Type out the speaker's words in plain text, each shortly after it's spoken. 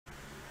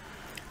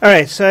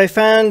Alright, so I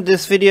found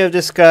this video of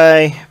this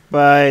guy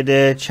by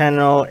the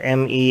channel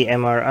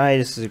MEMRI.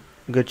 This is a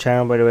good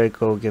channel, by the way.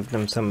 Go give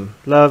them some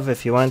love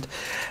if you want.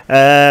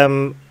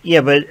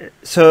 Yeah, but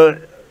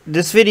so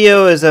this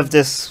video is of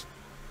this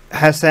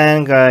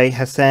Hassan guy,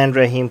 Hassan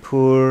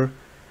Rahimpur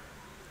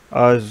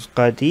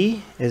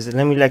Azqadi.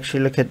 Let me actually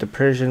look at the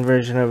Persian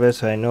version of it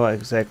so I know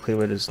exactly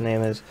what his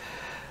name is.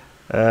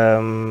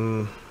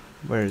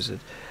 Where is it?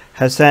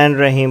 Hassan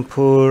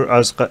Rahimpur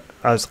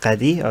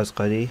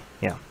Azqadi,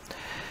 yeah.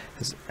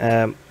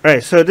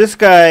 Right, so this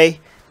guy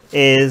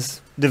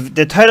is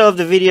the title of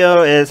the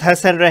video is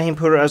Hassan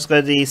Rahimpur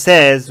Azqadi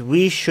says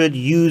we should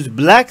use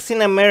blacks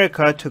in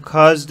America to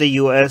cause the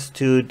US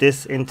to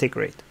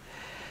disintegrate.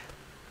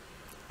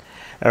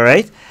 All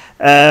right,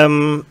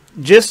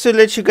 just to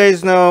let you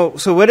guys know,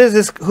 so what is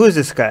this? Who is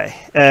this guy?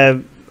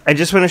 I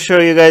just want to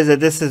show you guys that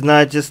this is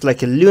not just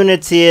like a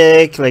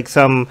lunatic, like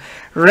some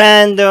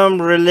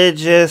random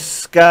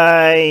religious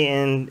guy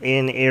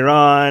in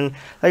Iran.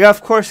 Like,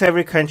 of course,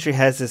 every country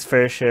has its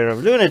fair share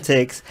of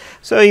lunatics,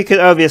 so you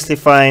could obviously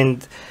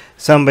find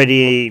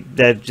somebody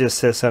that just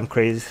says some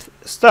crazy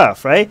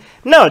stuff, right?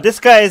 No, this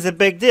guy is a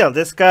big deal.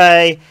 This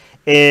guy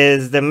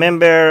is the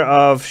member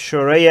of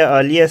Shuraya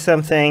Aliyah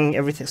something,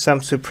 everything,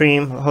 some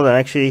supreme. Hold on,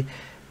 actually,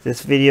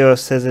 this video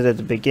says it at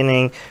the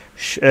beginning.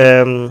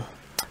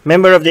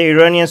 Member of the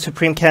Iranian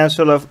Supreme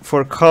Council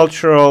for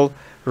Cultural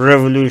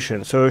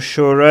Revolution. So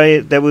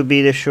Shuraya, that would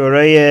be the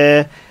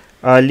Shuraya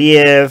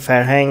Aliyah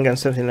Farhang and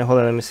something. Hold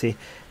on, let me see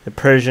the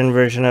Persian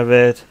version of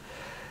it.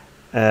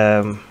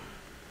 Shuraya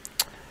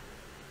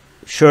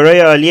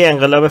Aliyah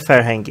Inqilab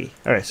Farhangi.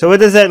 All right. So what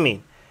does that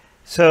mean?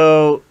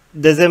 So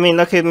does that mean,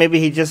 okay, maybe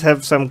he just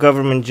have some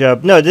government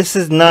job? No, this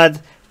is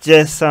not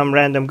just some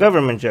random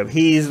government job.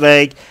 He's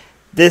like,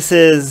 this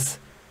is,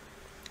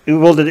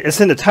 well, it's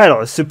in the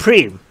title. It's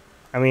supreme.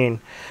 I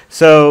mean,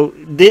 so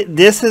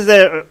this is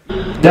a...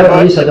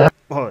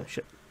 Hold on,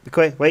 shit.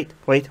 Wait,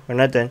 we're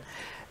not done.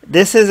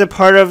 This is a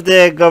part of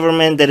the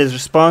government that is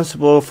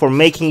responsible for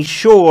making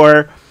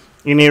sure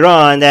in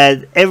Iran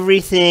that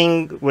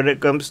everything when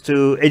it comes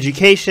to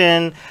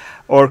education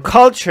or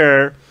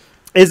culture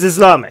is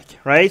Islamic,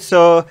 right?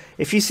 So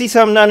if you see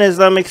some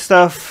non-Islamic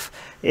stuff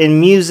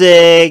in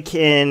music,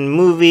 in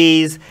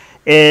movies,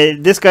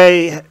 this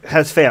guy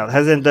has failed,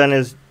 hasn't done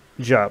his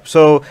job.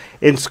 So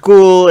in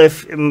school,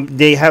 if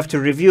they have to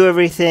review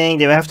everything,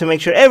 they have to make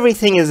sure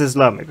everything is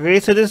Islamic. Okay,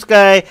 so this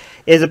guy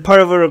is a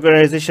part of an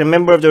organization,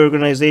 member of the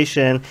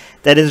organization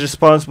that is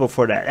responsible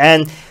for that.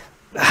 And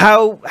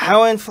how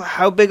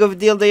big of a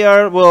deal they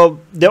are? Well,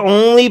 the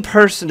only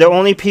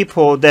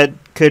people that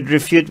could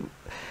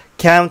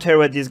counter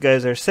what these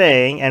guys are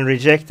saying and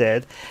reject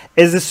it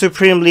is the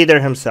supreme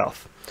leader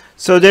himself.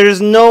 So there is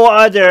no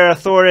other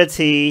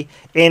authority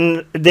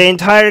in the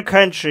entire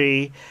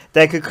country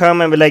that could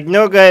come and be like,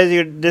 no, guys,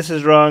 this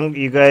is wrong.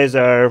 You guys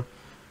are,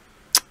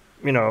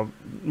 you know,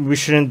 we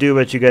shouldn't do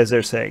what you guys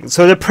are saying.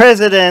 So the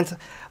president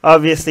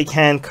obviously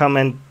can't come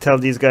and tell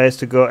these guys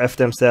to go F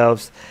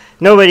themselves.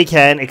 Nobody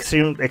can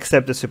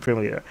except the supreme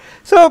leader.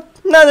 So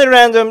not a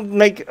random,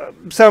 like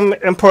some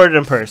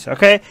important person,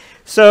 okay?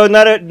 So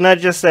not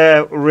just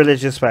a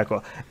religious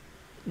wacko.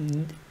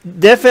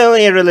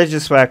 Definitely a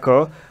religious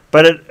wacko.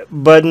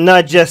 But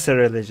not just a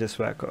religious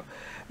wacko.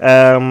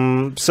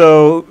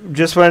 So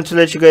just wanted to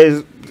let you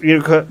guys,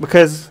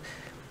 because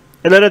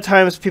a lot of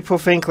times people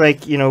think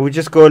like, you know, we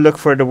just go look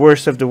for the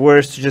worst of the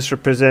worst to just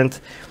represent,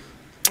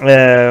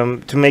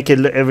 to make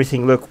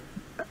everything look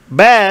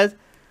bad.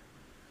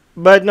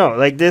 But no,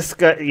 like this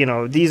guy, you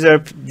know, these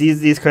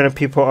kind of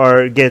people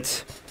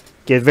get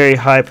very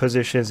high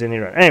positions in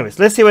Iran. Anyways,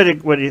 let's see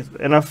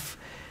enough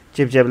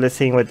jib jab. Let's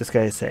see what this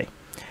guy is saying.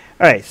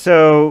 All right,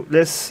 so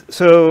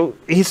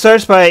he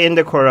starts by in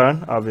the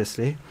Quran,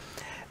 obviously.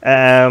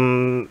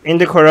 In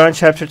the Quran,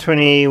 chapter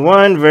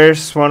 21,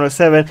 verse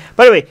 107.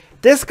 By the way,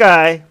 this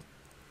guy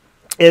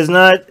is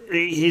not,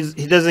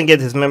 he doesn't get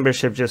his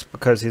membership just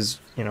because he's,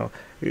 you know,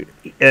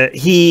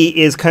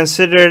 he is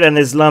considered an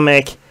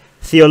Islamic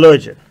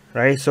theologian,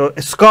 right? So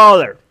a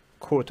scholar,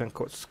 quote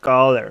unquote,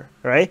 scholar,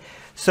 right?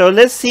 So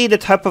let's see the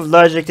type of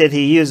logic that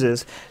he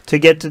uses to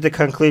get to the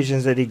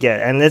conclusions that he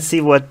gets. And let's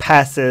see what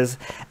passes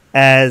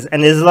as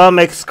an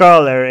Islamic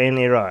scholar in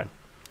Iran.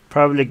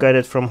 Probably got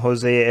it from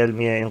Jose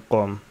Elmiya in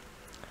Qom.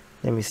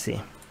 Let me see.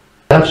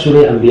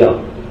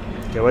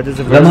 Okay, what does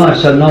the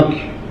verse say?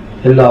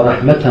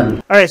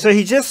 Alright, so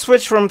he just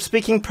switched from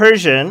speaking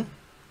Persian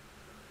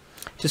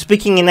to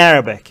speaking in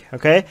Arabic.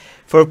 Okay?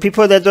 For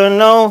people that don't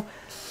know,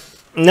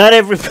 not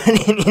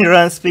everybody in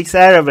Iran speaks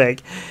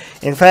Arabic.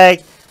 In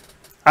fact,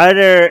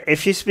 either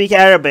if you speak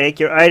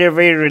Arabic, you're either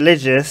very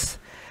religious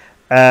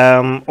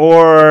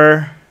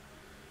or...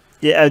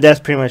 Yeah, that's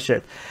pretty much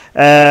it.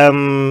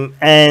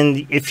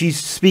 And if you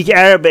speak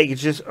Arabic,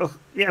 it's just,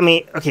 I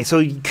mean, okay, so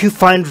you could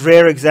find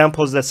rare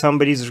examples that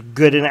somebody's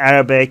good in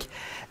Arabic.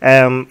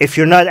 If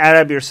you're not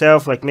Arab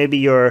yourself, like maybe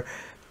you're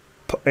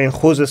in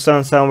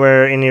Khuzestan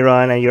somewhere in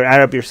Iran and you're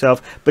Arab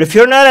yourself. But if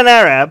you're not an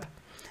Arab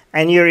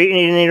and you're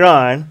in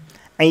Iran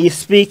and you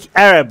speak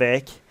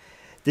Arabic,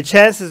 the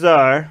chances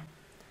are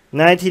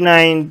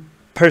 99%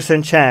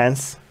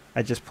 chance,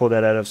 I just pulled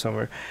that out of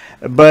somewhere,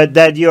 but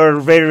that you're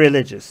very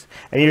religious,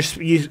 and you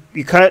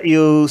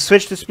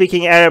switch to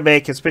speaking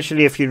Arabic,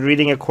 especially if you're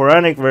reading a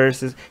Quranic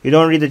verse. You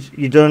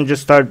don't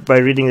just start by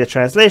reading the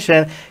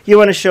translation. You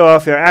want to show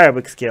off your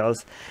Arabic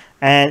skills.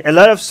 And a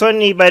lot of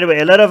Sunni, by the way,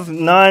 a lot of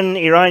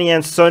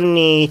non-Iranian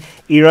Sunni,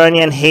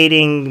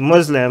 Iranian-hating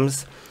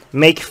Muslims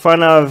make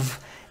fun of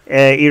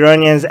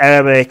Iranians'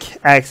 Arabic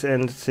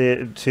accent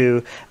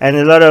and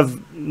a lot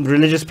of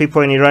religious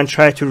people in Iran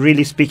try to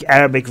really speak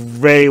Arabic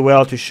very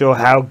well to show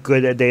how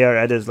good they are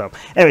at Islam.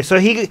 Anyway, so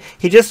he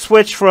just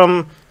switched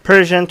from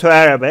Persian to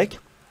Arabic.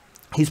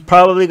 He's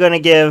probably going to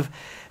give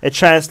a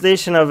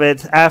translation of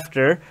it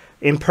after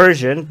in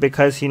Persian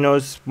because he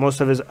knows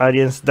most of his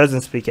audience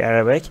doesn't speak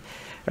Arabic.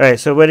 All right,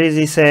 so what is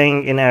he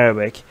saying in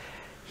Arabic?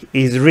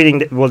 He's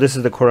reading, well, this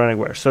is the Quranic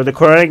verse. So the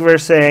Quranic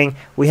verse saying,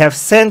 we have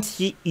sent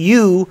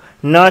you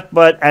not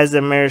but as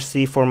a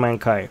mercy for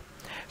mankind.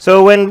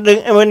 So in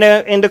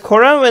the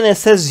Quran, when it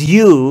says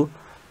you,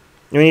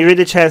 when you read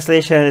the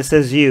translation and it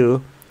says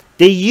you,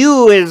 the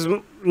you is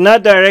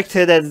not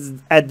directed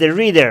at the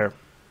reader.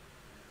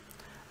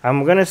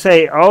 I'm going to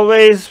say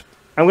always,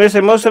 I'm going to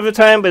say most of the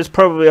time, but it's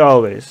probably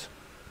always.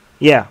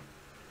 Yeah.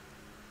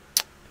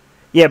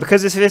 Yeah,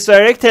 because if it's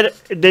directed,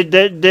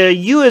 the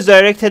you is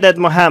directed at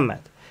Muhammad.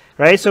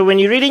 Right, so when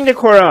you're reading the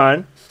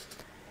Quran,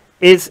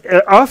 it's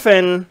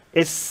often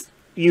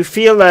you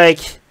feel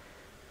like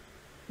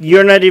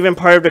you're not even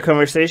part of the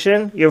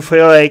conversation. You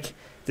feel like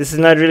this is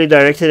not really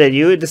directed at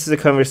you. This is a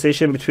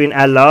conversation between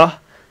Allah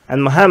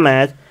and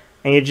Muhammad,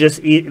 and you're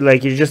just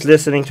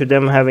listening to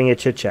them having a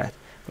chit chat.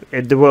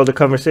 The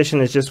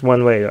conversation is just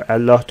one way,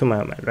 Allah to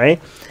Muhammad, right?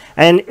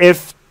 And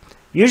if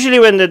usually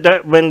when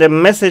the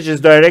message is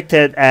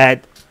directed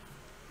at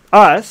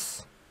us,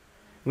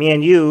 me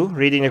and you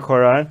reading the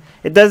Quran,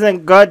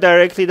 God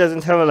directly doesn't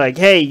tell me like,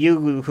 hey,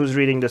 you who's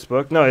reading this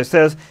book. No, it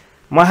says,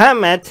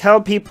 Muhammad, tell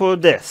people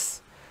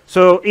this.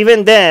 So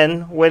even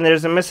then, when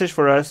there's a message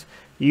for us,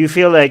 you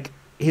feel like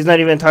he's not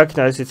even talking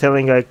to us. He's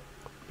telling like,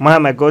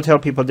 Muhammad, go tell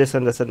people this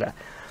and this and that.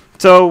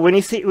 So when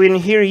you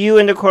hear you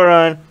in the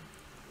Quran,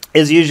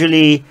 is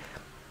usually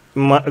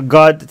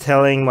God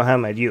telling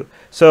Muhammad you.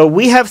 So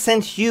we have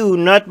sent you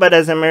not but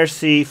as a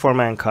mercy for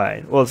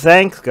mankind. Well,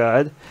 thanks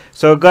God.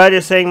 So God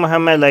is saying,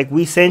 Muhammad, like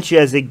we sent you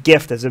as a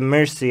gift, as a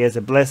mercy, as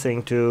a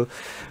blessing to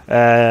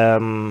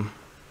the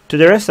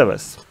rest of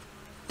us.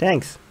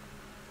 Thanks.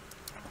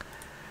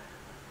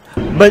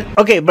 But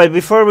okay, but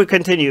before we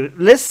continue,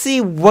 let's see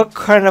what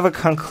kind of a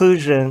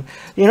conclusion.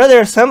 You know,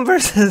 there are some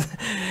verses.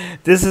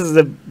 This is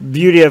the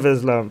beauty of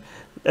Islam.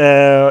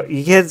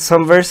 You get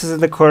some verses in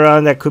the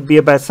Quran that could be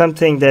about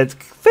something that's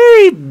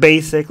very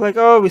basic, like,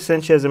 oh, we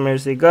sent you as a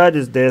mercy. God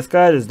is this,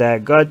 God is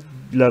that, God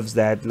loves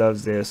that,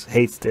 loves this,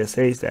 hates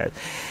that.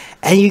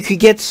 And you could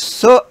get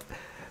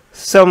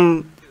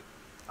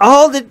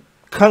all the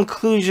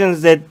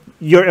conclusions that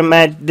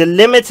the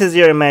limit is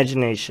your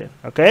imagination.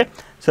 Okay,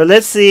 so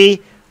let's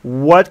see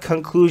what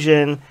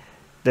conclusion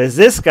does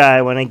this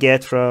guy want to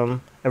get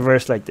from a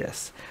verse like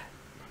this.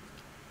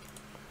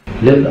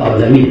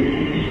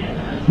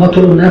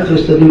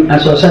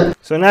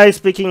 So now he's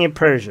speaking in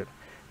Persian.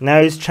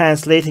 Now he's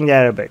translating the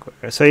Arabic.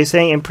 So he's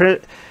saying,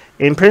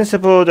 in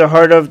principle, the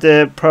heart of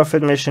the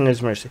Prophet mission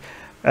is mercy.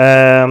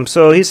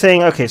 So he's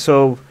saying, okay.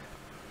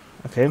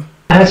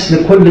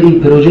 اصل کل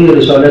این پروژه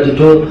رسالت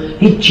تو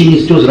هیچ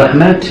چیز جز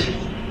رحمت،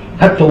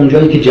 حتی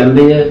اونجایی که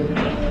جنبه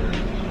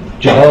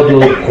جهاد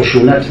و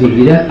خشونت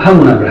میگیره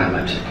همونم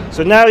رحمت.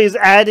 So now he's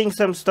adding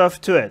some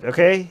stuff to it.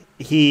 Okay,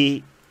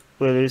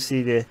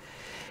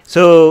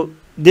 so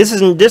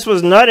this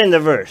was not in the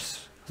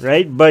verse,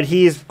 right? But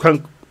he's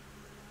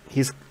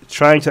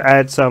trying to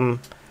add some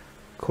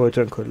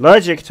quote-unquote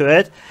logic to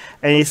it,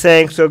 and he's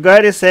saying, so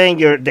God is saying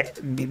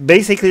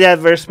basically that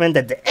verse meant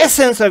that the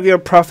essence of your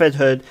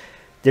prophethood,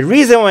 the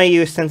reason why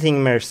you're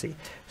sending mercy.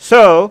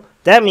 So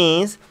that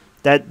means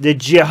that the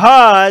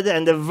jihad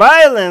and the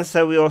violence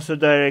that we also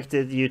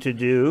directed you to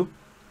do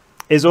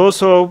is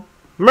also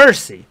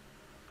mercy.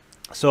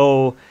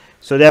 So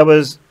that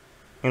was,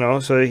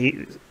 so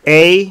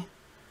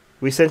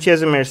we sent you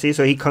as a mercy,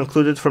 so he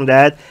concluded from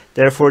that,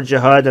 therefore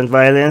jihad and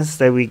violence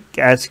that we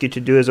ask you to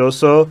do is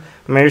also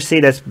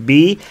mercy. That's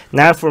B.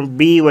 Now from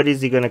B, what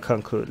is he going to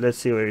conclude? Let's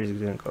see where he's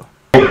going to go.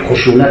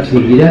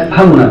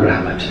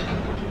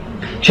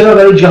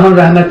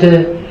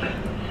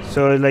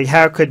 So like,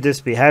 how could this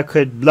be? How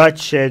could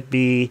bloodshed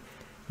be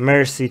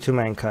mercy to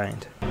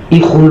mankind?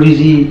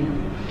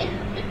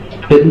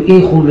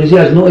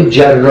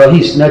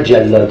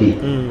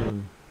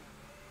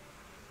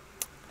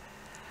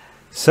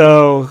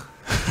 So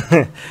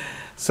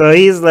so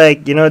he's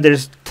like,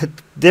 there's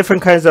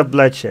different kinds of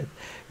bloodshed.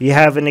 You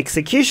have an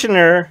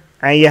executioner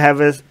and you have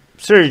a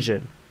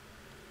surgeon.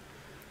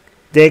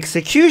 The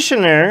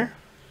executioner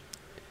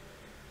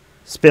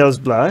spills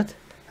blood,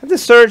 and the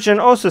surgeon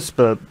also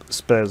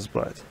spills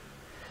blood.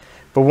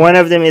 But one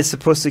of them is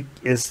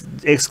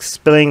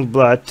spilling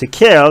blood to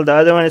kill, the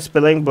other one is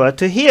spilling blood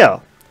to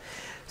heal.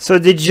 So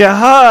the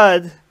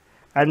jihad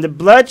And the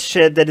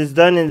bloodshed that is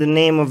done in the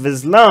name of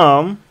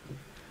Islam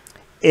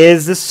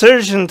is the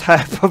surgeon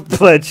type of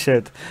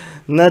bloodshed,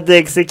 not the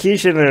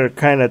executioner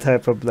kind of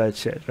type of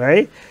bloodshed,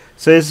 right?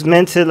 So it's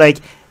meant to, like,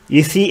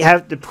 you see,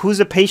 who's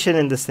a patient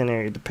in this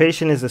scenario? The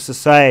patient is a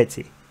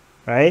society,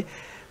 right?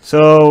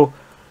 So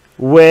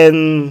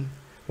when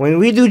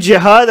we do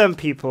jihad on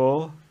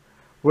people,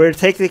 we're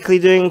technically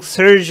doing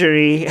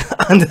surgery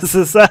on the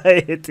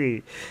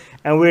society,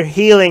 and we're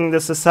healing the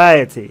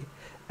society.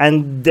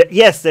 And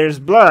yes, there's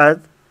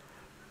blood,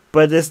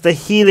 but it's the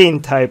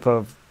healing type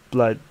of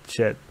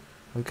bloodshed.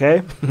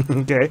 Okay?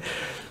 Okay.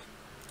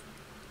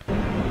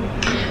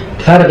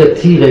 فرق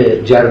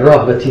تیغ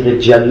جراح و تیغ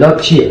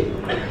جلاد چیه؟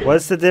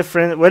 What's the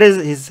difference? What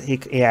is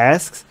he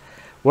asks?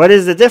 What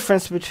is the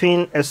difference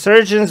between a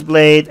surgeon's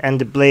blade and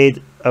the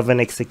blade of an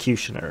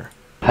executioner?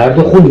 هر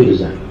دو خون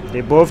می‌ریزن.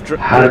 They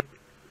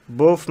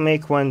both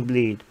make one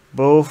bleed.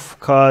 Both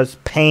cause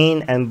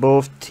pain and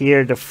both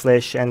tear the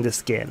flesh and the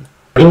skin.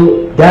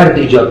 دو درد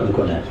ایجاد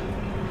می‌کنن.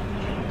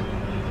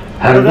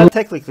 Well,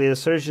 technically, the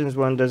surgeon's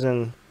one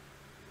doesn't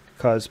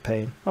cause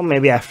pain. Or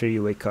maybe after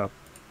you wake up.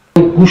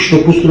 گوشت و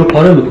پوست رو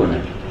پاره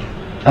می‌کنن.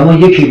 اما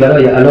یکی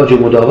برای علاج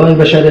مداوای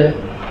بشره،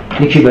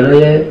 یکی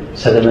برای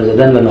صدمه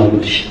زدن و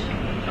نابودش.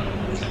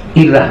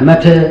 این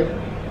رحمت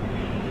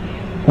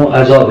اون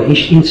عذاب،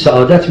 این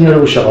سعادت میاره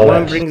و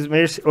شقاوت.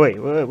 Wait,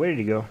 where did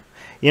he go?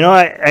 You know,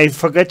 I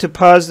forgot to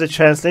pause the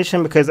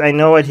translation because I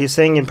know what he's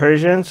saying in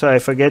Persian, so I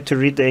forget to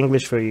read the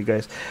English for you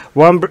guys.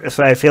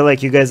 So I feel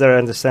like you guys are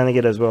understanding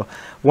it as well.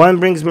 One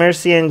brings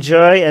mercy and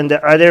joy, and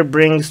the other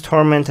brings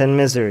torment and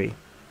misery.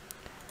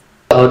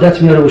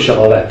 سعادت میاره و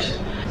شقاوت.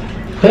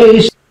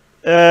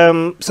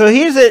 So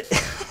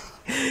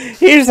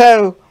here's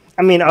how,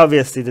 I mean,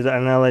 obviously the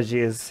analogy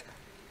is,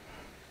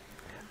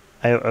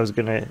 I was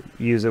gonna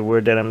use a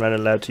word that I'm not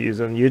allowed to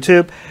use on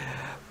YouTube,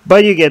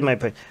 but you get my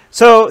point.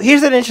 So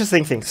here's an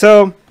interesting thing.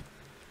 So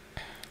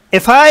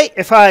if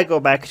I go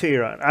back to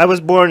Iran, I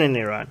was born in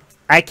Iran.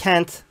 I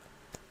can't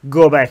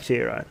go back to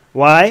Iran.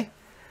 Why?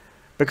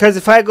 Because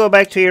if I go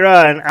back to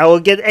Iran, I will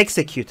get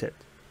executed.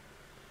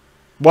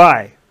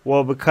 Why?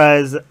 Well,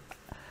 because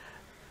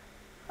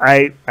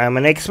I'm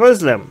an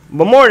ex-Muslim.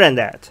 But more than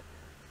that,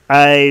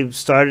 I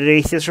started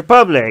Atheist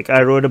Republic.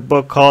 I wrote a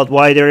book called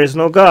Why There Is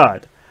No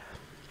God.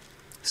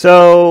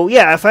 So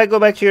yeah, if I go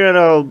back to Iran,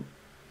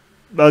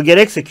 I'll get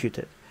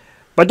executed.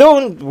 But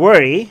don't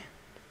worry,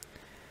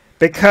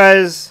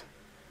 because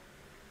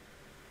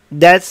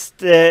that's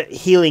the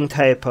healing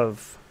type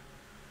of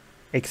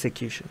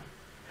execution.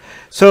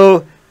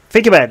 So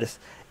think about this.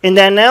 In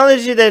the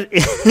analogy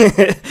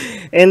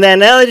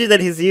that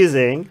he's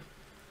using,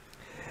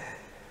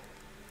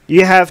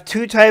 you have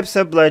two types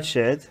of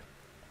bloodshed,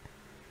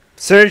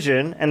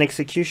 surgeon and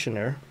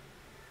executioner.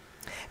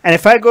 And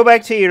if I go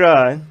back to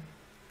Iran,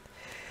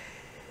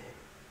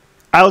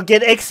 I'll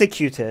get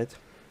executed.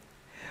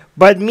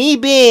 But me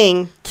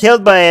being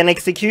killed by an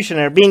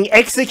executioner, being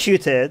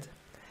executed,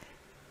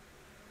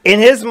 in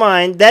his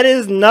mind, that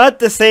is not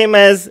the same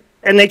as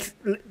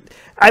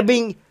I'm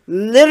being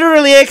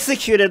literally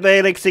executed by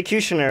an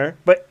executioner.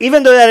 But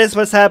even though that is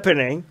what's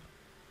happening,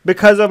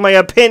 because of my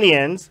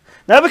opinions,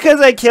 not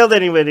because I killed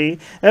anybody,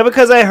 not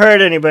because I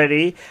hurt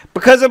anybody,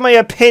 because of my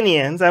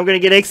opinions, I'm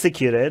going to get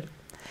executed.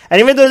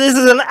 And even though this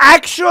is an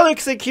actual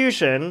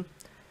execution,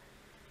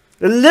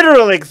 the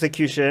literal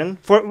execution,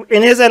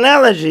 in his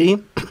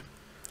analogy,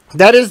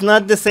 that is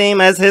not the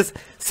same as his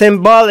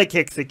symbolic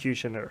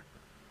executioner.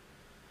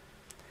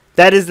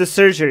 That is the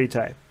surgery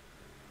type.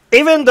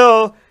 Even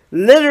though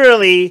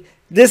literally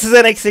this is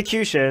an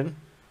execution,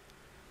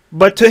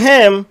 but to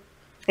him,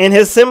 in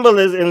his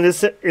symbolism, in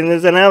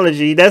this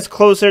analogy, that's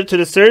closer to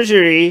the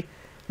surgery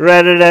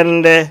rather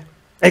than the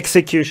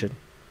execution.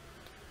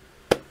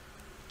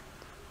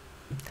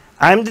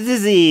 I'm the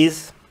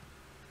disease,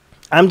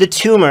 I'm the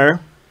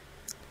tumor,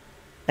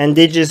 and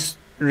they're just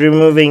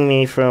removing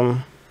me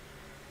from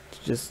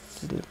just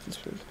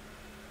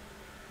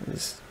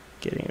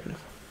getting rid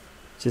of,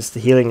 just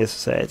healing the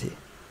society.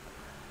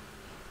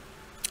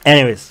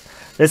 Anyways,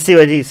 let's see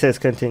what he says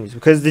continues,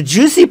 because the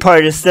juicy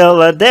part is still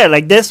not there.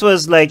 Like this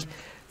was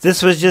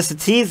just a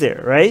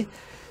teaser, right?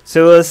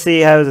 So we'll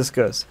see how this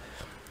goes.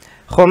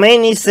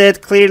 Khomeini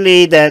said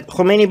clearly that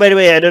Khomeini, by the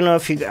way, I don't know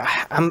if you,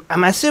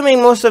 I'm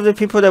assuming most of the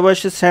people that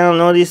watch this channel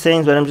know these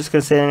things, but I'm just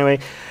gonna say it anyway.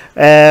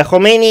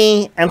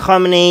 Khomeini and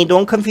Khamenei,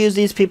 don't confuse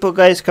these people,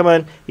 guys. Come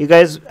on, you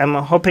guys. I'm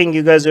hoping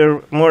you guys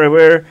are more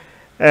aware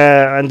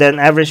than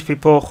average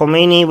people.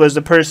 Khomeini was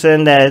the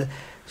person that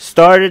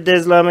started the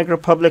Islamic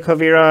Republic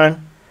of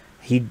Iran.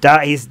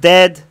 He's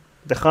dead.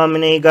 The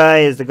Khamenei guy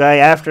is the guy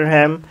after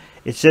him.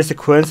 It's just a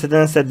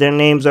coincidence that their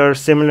names are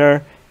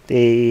similar.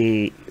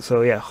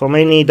 So yeah,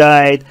 Khomeini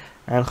died,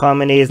 and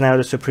Khamenei is now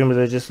the supreme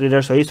religious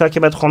leader. So he's talking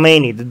about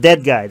Khomeini, the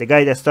dead guy, the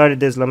guy that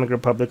started the Islamic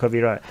Republic of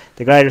Iran,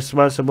 the guy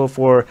responsible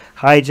for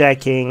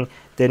hijacking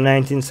the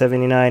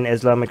 1979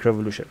 Islamic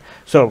Revolution.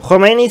 So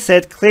Khomeini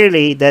said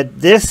clearly that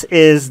this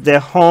is the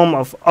home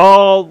of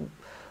all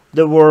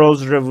the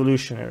world's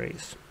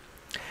revolutionaries.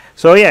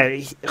 So yeah,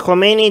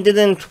 Khomeini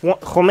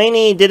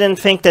didn't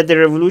think that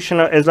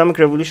the Islamic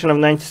Revolution of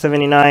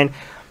 1979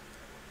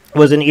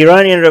 was an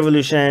Iranian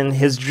revolution.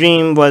 His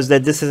dream was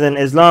that this is an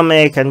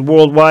Islamic and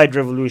worldwide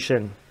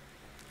revolution,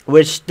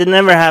 which did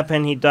never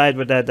happen. He died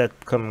without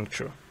that coming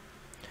true.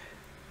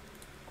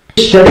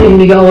 So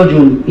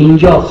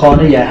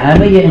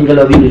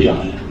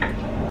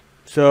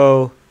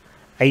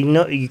I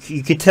know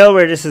you could tell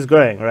where this is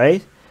going,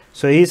 right?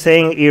 So he's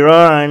saying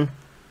Iran,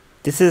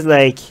 this is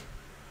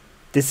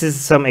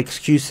some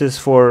excuses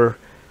for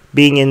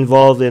being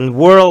involved in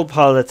world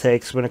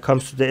politics when it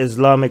comes to the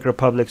Islamic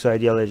Republic's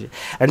ideology.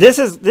 And this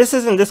is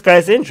in this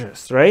guy's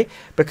interest, right?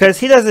 Because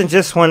he doesn't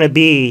just want to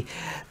be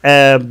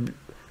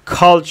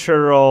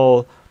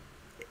cultural,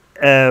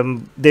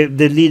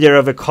 the leader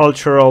of a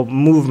cultural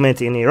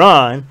movement in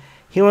Iran.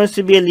 He wants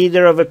to be a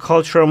leader of a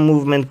cultural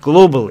movement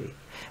globally.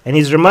 And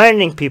he's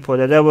reminding people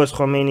that that was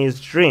Khomeini's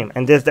dream,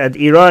 and that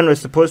Iran was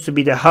supposed to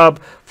be the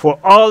hub for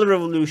all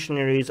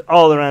revolutionaries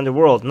all around the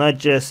world, not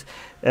just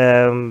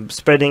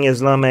spreading the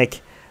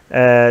Islamic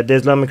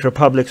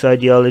Republic's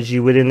ideology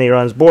within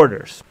Iran's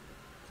borders.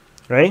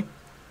 Right?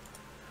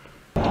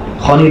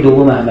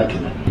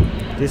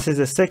 This is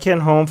a second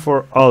home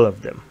for all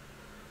of them.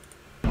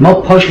 We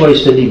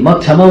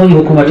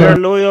are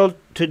loyal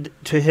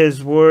to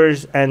his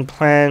words and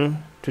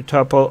plan to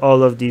topple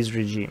all of these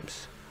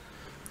regimes.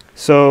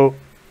 So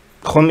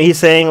he's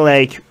saying,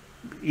 like,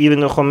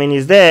 even though Khomeini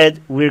is dead,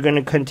 we're going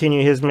to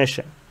continue his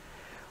mission.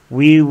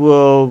 We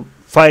will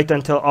fight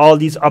until all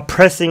these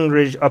oppressor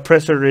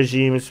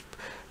regimes,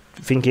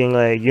 thinking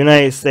like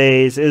United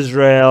States,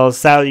 Israel,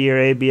 Saudi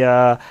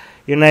Arabia,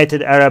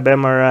 United Arab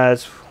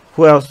Emirates,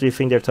 who else do you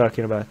think they're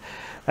talking about?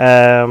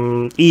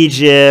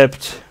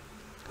 Egypt,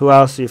 who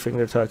else do you think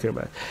they're talking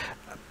about?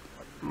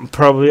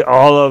 Probably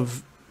all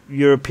of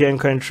European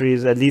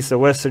countries, at least the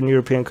Western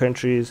European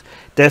countries,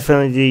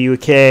 definitely the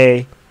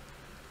UK,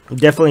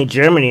 definitely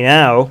Germany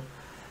now,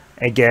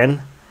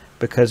 again,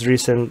 because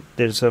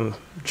there's some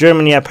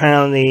Germany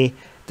apparently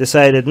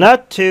decided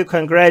not to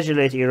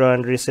congratulate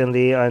Iran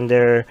recently on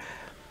their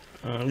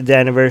the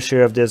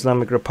anniversary of the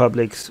Islamic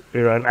Republic's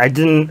Iran.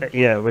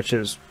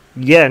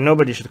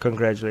 Nobody should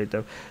congratulate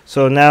them.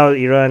 So now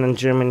Iran and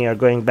Germany are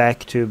going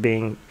back to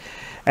being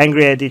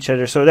angry at each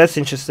other. So that's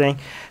interesting.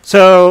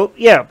 So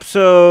yeah,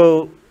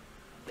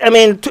 I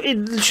mean,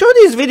 show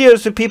these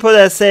videos to people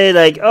that say,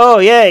 like, oh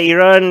yeah,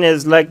 Iran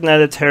is like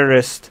not a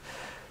terrorist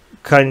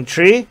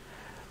country.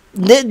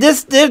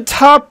 The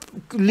top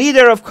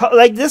leader of,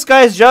 like, this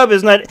guy's job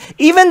is not,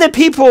 even the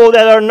people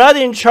that are not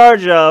in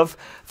charge of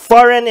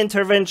foreign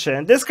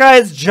intervention, this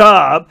guy's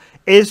job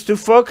is to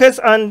focus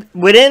on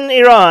within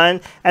Iran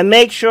and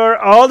make sure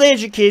all the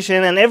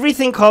education and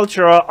everything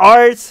cultural,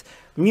 arts,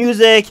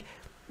 music,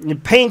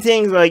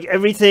 paintings, like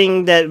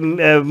everything that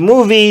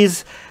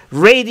movies,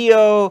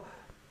 radio,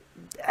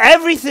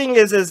 everything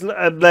is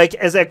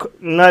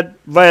not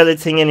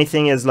violating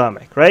anything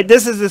Islamic, right?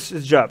 This is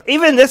his job.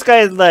 Even this guy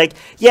is like,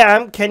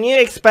 yeah, can you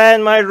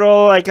expand my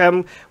role? Like,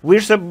 the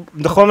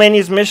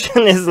Khomeini's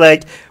mission is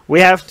like,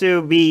 we have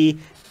to be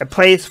a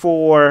place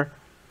for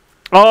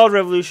all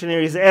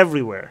revolutionaries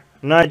everywhere,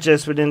 not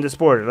just within this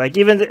border. Like,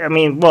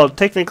 well,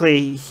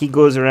 technically he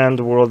goes around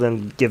the world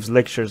and gives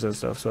lectures and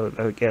stuff. So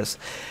I guess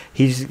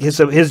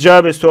his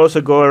job is to also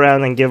go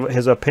around and give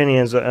his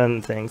opinions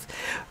on things.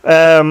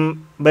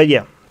 But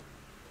yeah.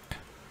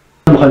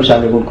 So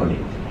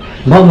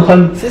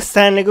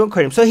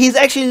he's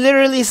actually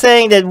literally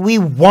saying that we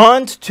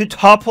want to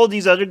topple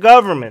these other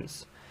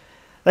governments.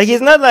 Like,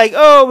 he's not like,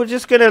 oh, we're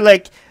just gonna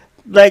like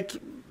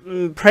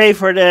pray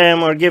for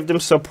them or give them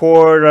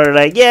support or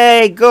like,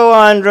 yay, go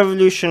on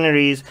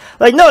revolutionaries.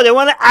 Like, no, they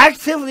want to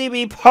actively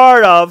be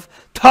part of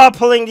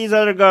toppling these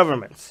other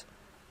governments.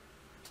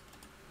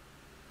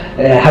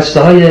 Not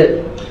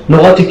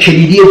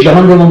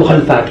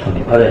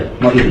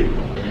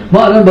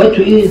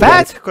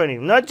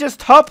just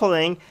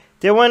toppling,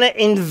 they want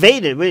to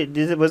invade it. Wait,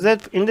 was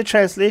that in the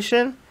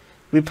translation?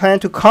 We plan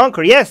to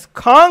conquer. Yes,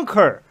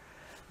 conquer.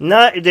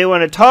 They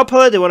want to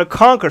topple it, they want to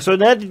conquer. So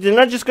they're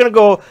not just going to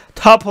go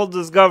topple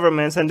those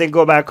governments and then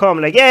go back home.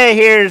 Like,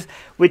 yeah,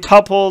 we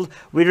toppled,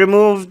 we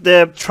removed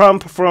the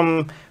Trump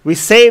we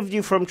saved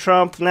you from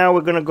Trump, now we're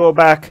going to go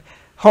back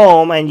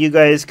home and you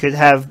guys could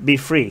be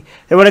free.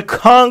 They want to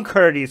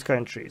conquer these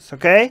countries,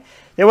 okay?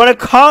 They want to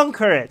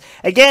conquer it.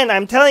 Again,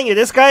 I'm telling you,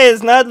 this guy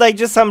is not like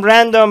just some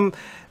random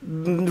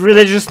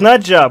religious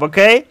nut job,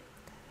 okay?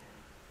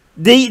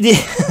 These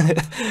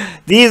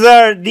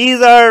are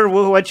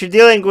what you're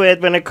dealing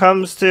with when it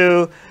comes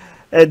to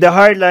the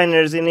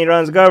hardliners in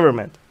Iran's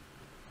government.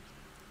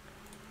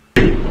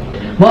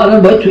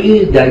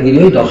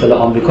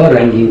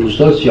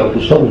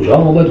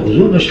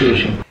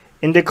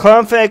 In the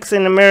conflicts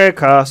in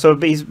America, so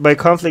by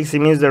conflicts he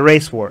means the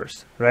race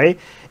wars, right?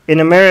 In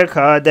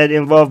America that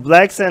involve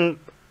blacks and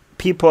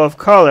people of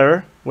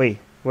color. Wait,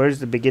 where's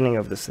the beginning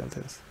of the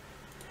sentence?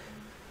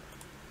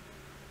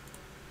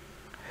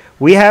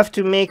 We have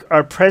to make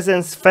our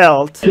presence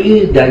felt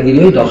in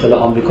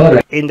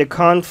the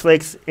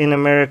conflicts in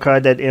America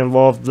that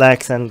involve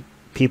blacks and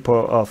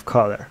people of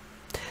color.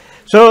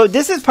 So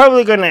this is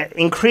probably going to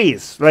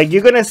increase. Like,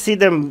 you're going to see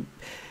them,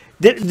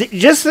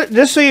 just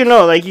so you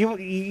know, like,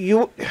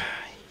 you're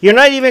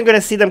not even going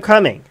to see them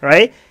coming,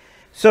 right?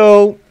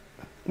 So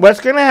what's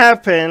going to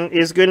happen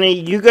is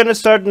you're going to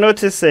start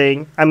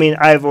noticing. I mean,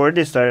 I've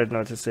already started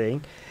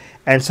noticing,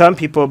 and some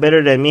people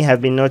better than me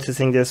have been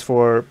noticing this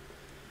for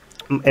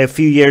a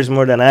few years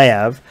more than I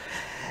have,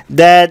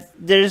 that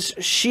there's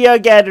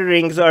Shia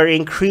gatherings are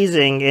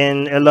increasing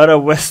in a lot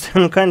of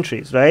Western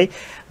countries, right?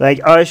 Like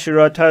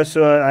Ashura,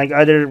 Tasua, like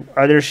other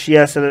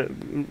Shia,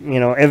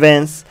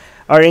 events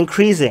are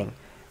increasing,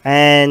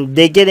 and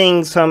they're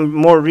getting some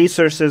more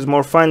resources,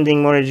 more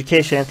funding, more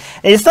education.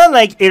 And it's not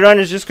like Iran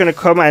is just going to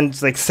come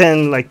and like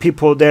send like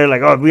people there,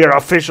 like, oh, we are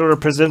official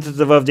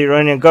representative of the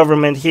Iranian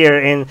government here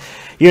in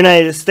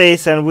United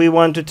States, and we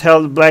want to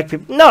tell the black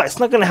people. No, it's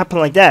not going to happen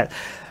like that,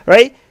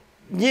 right?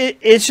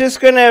 It's just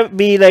gonna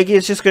be like,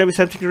 it's just gonna be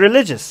something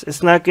religious.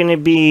 It's not gonna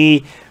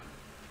be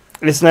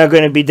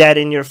that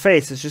in your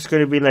face. It's just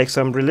gonna be like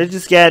some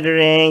religious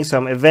gathering,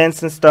 some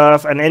events and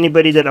stuff, and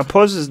anybody that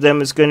opposes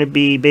them is gonna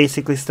be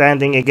basically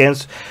standing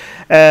against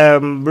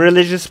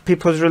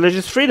people's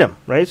religious freedom,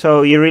 right?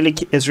 So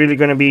it's really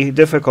gonna be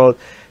difficult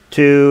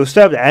to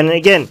stop that. And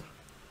again,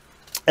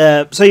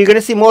 so you're gonna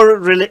see more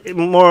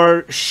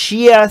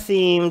Shia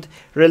themed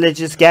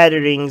religious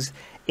gatherings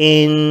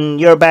in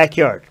your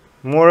backyard.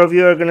 More of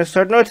you are going to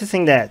start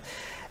noticing that,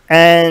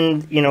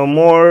 and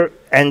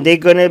and they're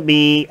going to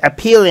be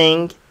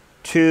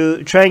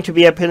trying to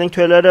be appealing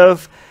to a lot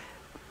of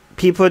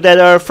people that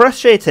are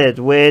frustrated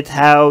with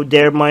how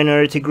their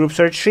minority groups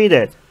are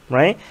treated,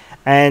 right?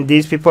 And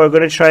these people are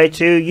going to try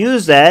to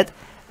use that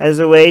as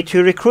a way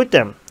to recruit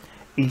them.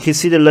 You can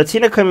see the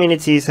Latino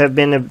communities have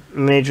been a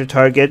major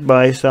target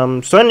by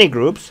some Sunni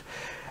groups,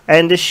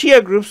 and the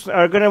Shia groups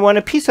are going to want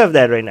a piece of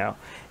that right now.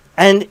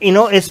 And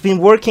it's been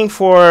working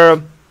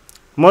for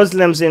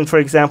Muslims for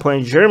example,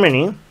 in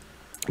Germany.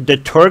 The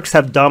Turks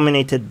have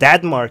dominated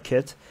that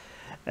market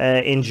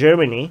in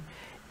Germany.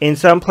 In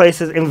some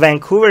places, in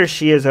Vancouver,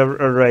 Shias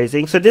are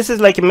rising. So this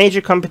is like a major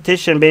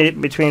competition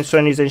between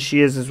Sunnis and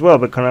Shias as well.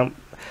 But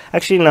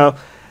actually, no.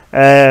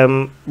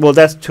 Well,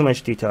 that's too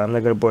much detail. I'm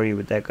not going to bore you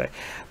with that guy.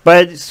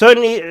 But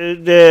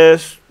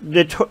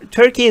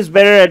Turkey is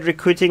better at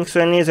recruiting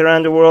Sunnis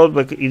around the world.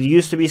 But it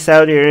used to be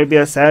Saudi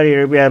Arabia. Saudi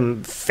Arabia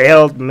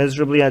failed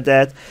miserably at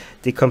that.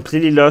 They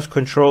completely lost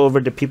control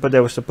over the people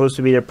that were supposed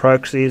to be their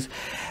proxies.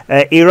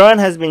 Iran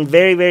has been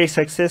very, very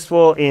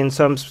successful in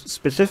some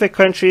specific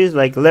countries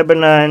like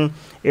Lebanon,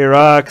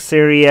 Iraq,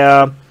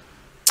 Syria,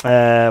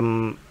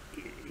 in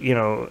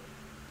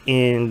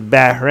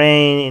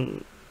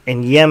Bahrain,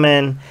 in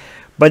Yemen.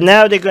 But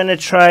now they're going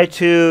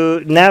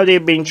to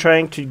they've been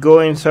trying to go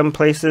in some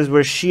places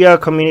where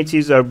Shia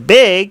communities are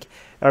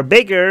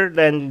bigger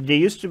than they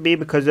used to be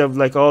because of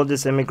like all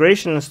this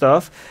immigration and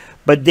stuff.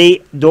 But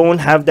they don't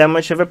have that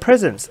much of a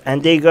presence,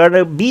 and they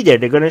gotta be there.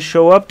 They're gonna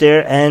show up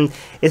there, and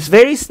it's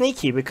very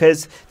sneaky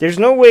because there's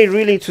no way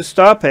really to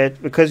stop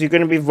it, because you're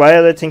gonna be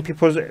violating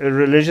people's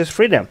religious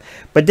freedom.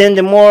 But then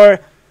the more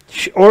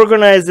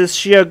organized these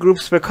Shia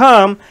groups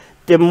become,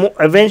 the more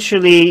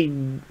eventually,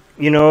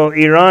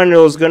 Iran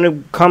is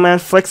gonna come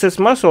and flex its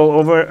muscle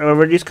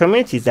over these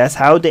communities. That's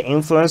how the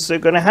influence they're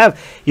gonna have.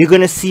 You're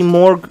gonna see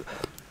more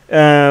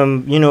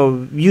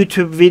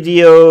YouTube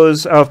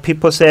videos of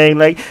people saying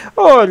like,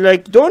 oh,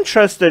 like, don't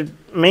trust the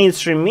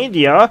mainstream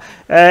media.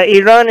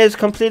 Iran is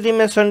completely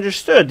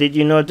misunderstood. Did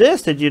you know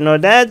this? Did you know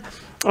that?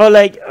 Or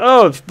like,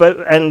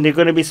 and there's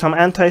going to be some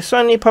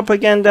anti-Sunni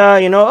propaganda.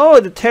 Oh,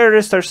 the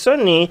terrorists are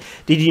Sunni.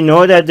 Did you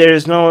know that there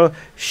is no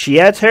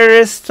Shia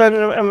terrorists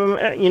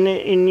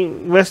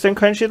in Western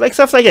countries? Like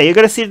stuff like that. You're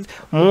going to see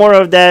more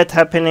of that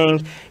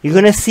happening. You're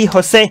going to see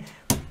Hossein.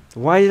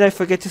 Why did I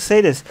forget to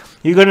say this?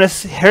 You're gonna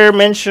hear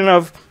mention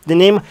of the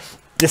name.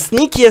 The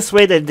sneakiest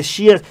way that the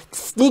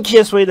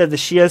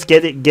Shias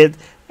get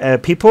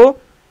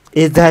people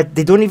is that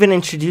they don't even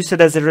introduce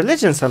it as a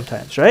religion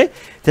sometimes, right?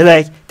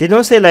 They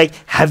don't say like,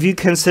 have you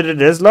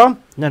considered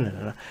Islam?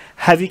 No.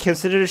 Have you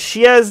considered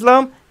Shia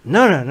Islam?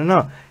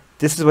 No.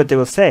 This is what they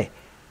will say.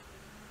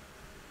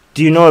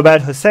 Do you know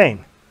about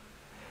Hussein?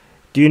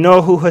 Do you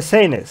know who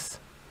Hussein is?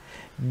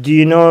 Do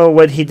you know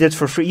what he did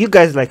for free? You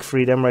guys like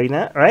freedom right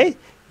now, right?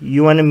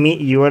 You want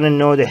to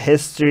know the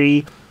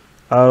history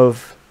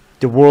of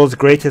the world's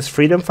greatest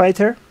freedom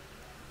fighter?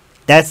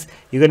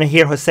 You're going to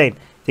hear Hussein.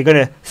 They're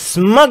going to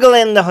smuggle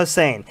in the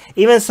Hussein.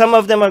 Even some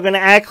of them are going to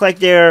act like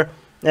they're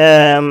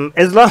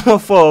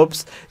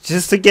Islamophobes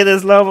just to get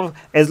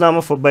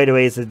Islamophobe, by the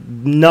way, is a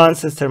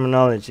nonsense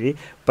terminology.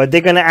 But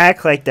they're going to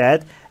act like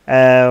that.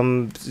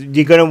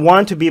 You're going to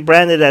want to be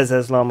branded as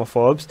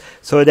Islamophobes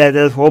so that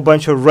a whole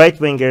bunch of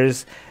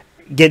right-wingers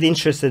get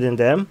interested in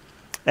them.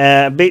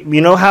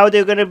 You know how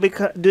they're going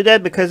to do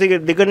that? Because they're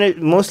going to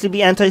mostly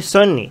be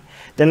anti-Sunni.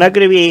 They're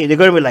going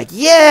to be like,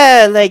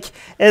 yeah, like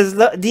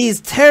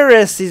these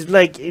terrorists,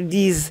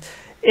 these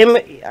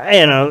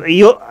You know,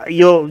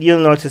 you'll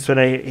notice when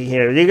I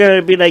hear they're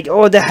gonna be like,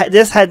 oh,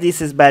 this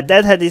hadith is bad,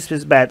 that hadith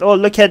is bad. Oh,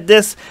 look at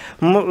this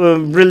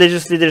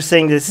religious leader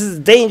saying this is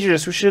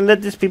dangerous. We shouldn't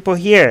let these people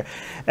hear.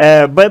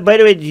 But by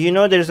the way, do you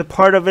know there's a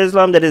part of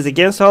Islam that is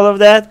against all of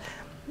that?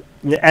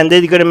 And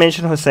they're gonna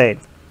mention Hussein.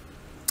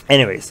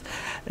 Anyways,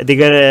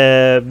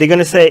 they're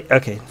gonna say,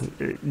 okay,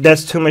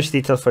 that's too much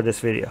detail for this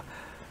video.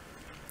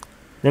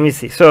 Let me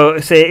see. So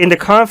say in the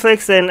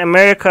conflicts in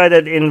America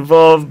that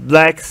involve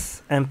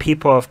blacks and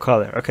people of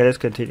color. Okay, let's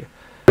continue.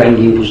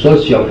 There's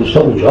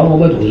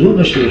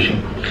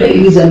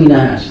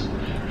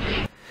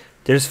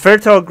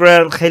fertile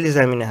ground.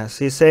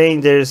 He's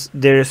saying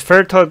there's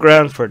fertile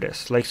ground for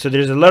this. Like, so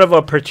there's a lot of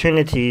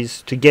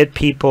opportunities to get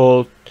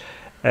people,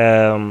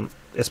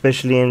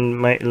 especially in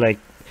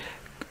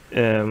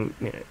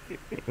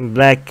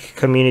black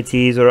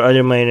communities or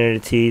other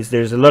minorities.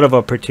 There's a lot of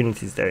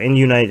opportunities there in the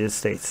United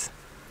States.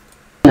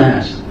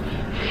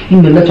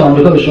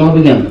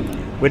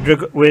 With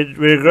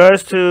regard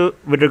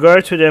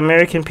to the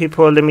American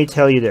people, let me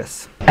tell you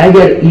this.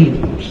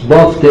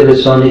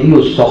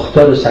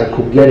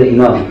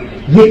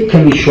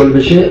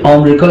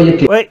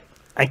 Wait,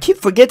 I keep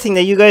forgetting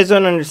that you guys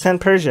don't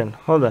understand Persian.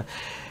 Hold on.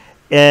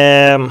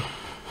 Let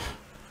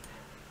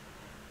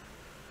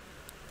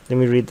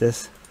me read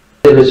this.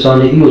 Okay,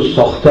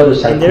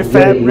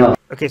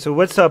 so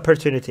what's the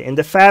opportunity in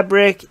their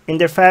fabric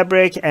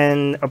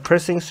and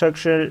oppressing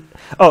structure?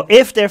 Oh,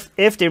 if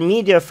their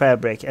media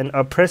fabric and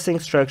oppressing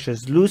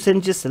structures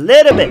loosen just a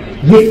little bit,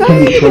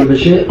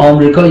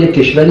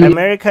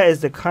 America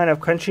is the kind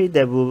of country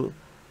that will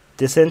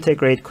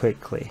disintegrate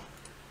quickly.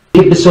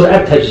 These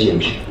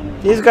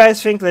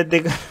guys think that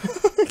they're gonna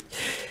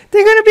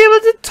be able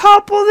to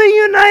topple the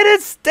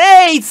United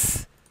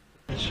States.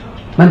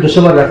 I'm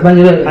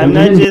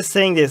not just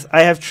saying this.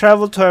 I have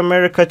traveled to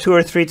America 2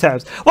 or 3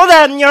 times. Well,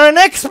 then you're an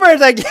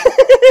expert.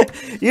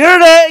 You're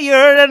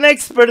an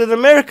expert in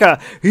America.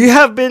 You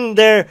have been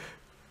there,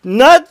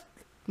 not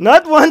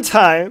 1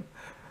 time.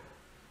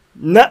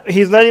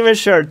 He's not even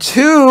sure.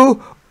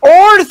 2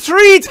 or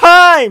 3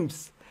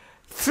 times.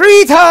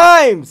 3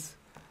 times.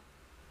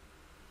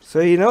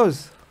 So he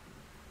knows.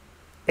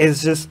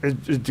 It's just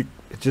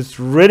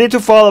ready to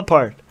fall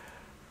apart.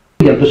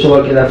 I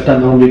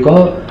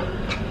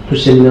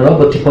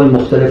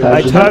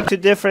talked to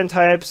different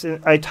types.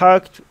 I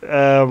talked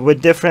with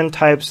different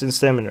types in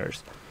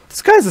seminars.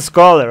 This guy's a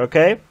scholar,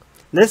 okay?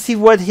 Let's see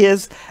what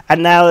his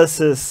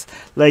analysis.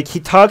 Like,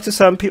 he talked to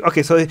some people.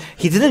 Okay, so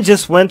he didn't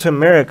just went to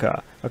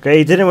America. Okay,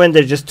 he didn't went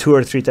there just 2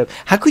 or 3 times.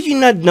 How could you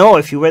not know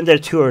if you went there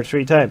 2 or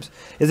 3 times?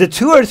 Is it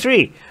 2 or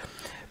 3?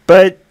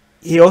 But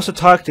he also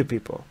talked to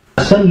people.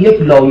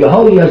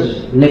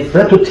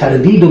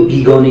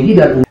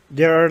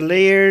 There are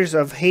layers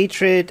of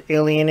hatred,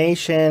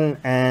 alienation,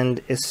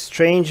 and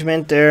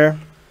estrangement there.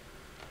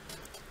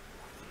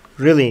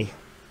 Really.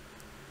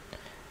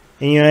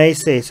 In the United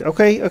States.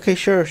 Okay,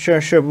 sure.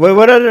 But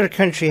what other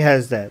country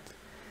has that?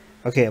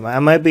 Okay, I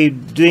might be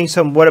doing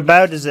some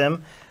whataboutism,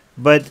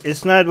 but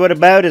it's not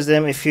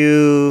whataboutism if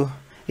you...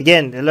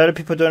 Again, a lot of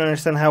people don't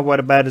understand how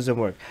whataboutism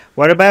works.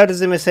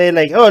 Whataboutism is say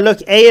like, oh,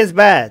 look, A is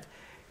bad.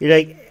 You're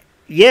like,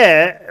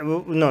 yeah,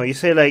 no, you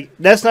say like,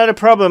 that's not a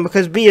problem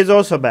because B is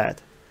also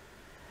bad.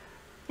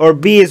 Or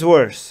B is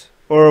worse.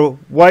 Or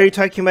why are you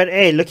talking about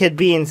A? Look at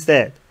B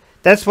instead.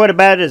 That's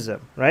whataboutism,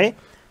 right?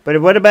 But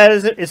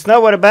whataboutism, it's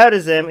not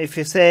whataboutism if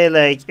you say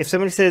like, if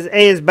somebody says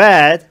A is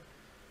bad,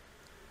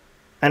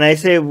 and I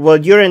say, well,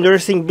 you're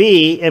endorsing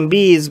B, and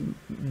B is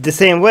the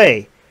same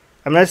way.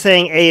 I'm not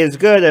saying A is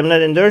good, I'm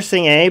not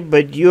endorsing A,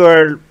 but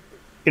you're,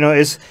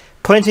 is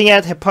pointing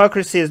out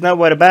hypocrisy is not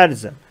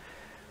whataboutism.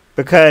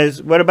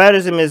 Because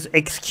whataboutism is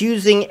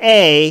excusing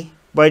A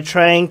by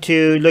trying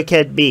to look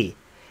at B.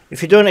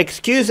 If you don't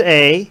excuse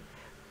A,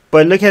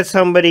 but look at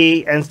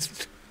somebody and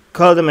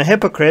call them a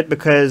hypocrite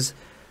because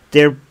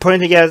they're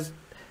pointing out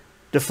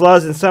the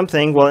flaws in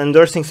something while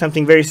endorsing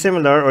something very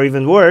similar or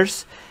even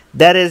worse,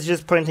 that is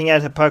just pointing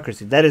out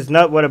hypocrisy. That is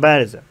not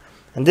whataboutism.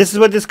 And this is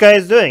what this guy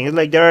is doing. It's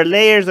like there are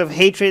layers of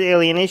hatred,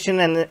 alienation,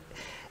 and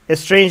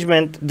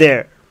estrangement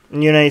there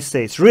in the United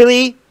States.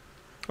 Really?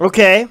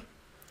 Okay.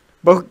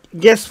 But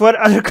guess what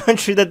other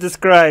country that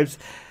describes?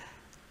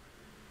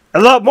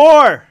 A lot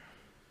more.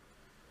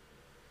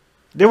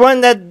 The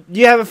one that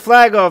you have a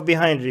flag of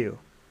behind you.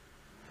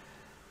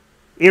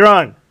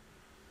 Iran.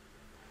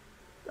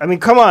 I mean,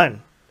 come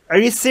on. Are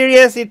you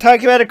serious? You're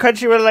talking about a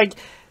country where like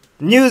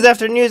news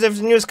after news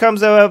after news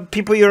comes about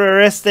people you're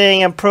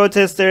arresting and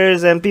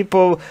protesters and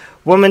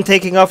women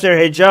taking off their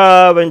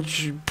hijab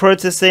and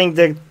protesting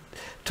the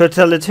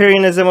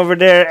totalitarianism over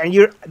there, and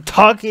you're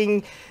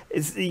talking,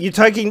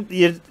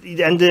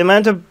 and the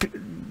amount of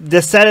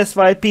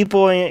dissatisfied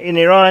people in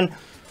Iran,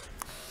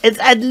 it's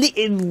at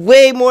least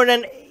way more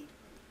than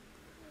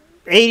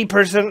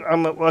 80%.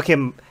 Okay,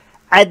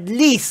 at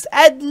least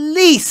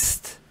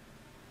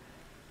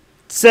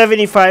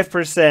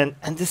 75%.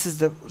 And this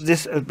is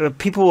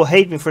people will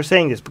hate me for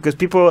saying this because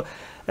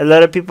a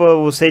lot of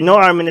people will say, no,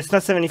 Armin, it's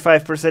not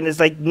 75%. It's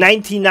like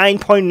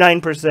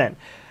 99.9%.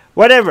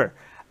 Whatever.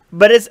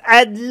 but it's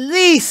at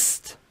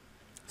least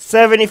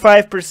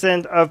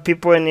 75% of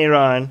people in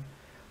Iran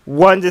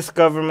want this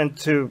government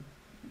to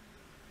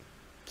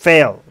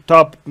fail.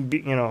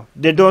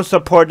 They don't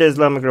support the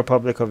Islamic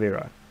Republic of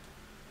Iran.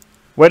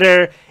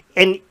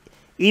 And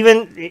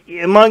even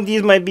among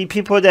these might be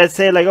people that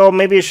say like, oh,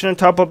 maybe it shouldn't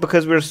top up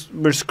because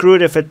we're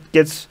screwed if it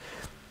gets.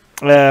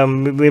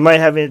 We might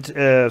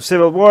have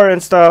civil war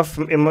and stuff.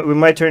 We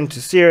might turn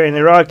to Syria and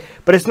Iraq,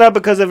 but it's not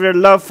because of their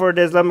love for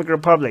the Islamic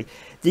Republic.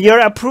 Your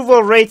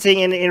approval rating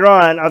in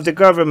Iran of the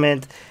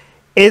government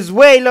is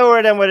way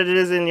lower than what it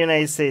is in the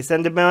United States,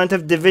 and the amount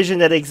of division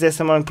that exists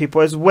among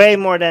people is way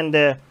more than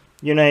the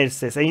United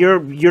States. And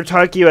you're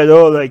talking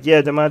about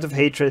the amount of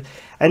hatred,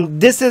 and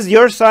this is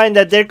your sign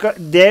that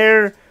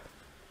their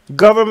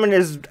government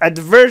is at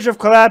the verge of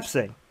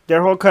collapsing,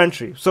 their whole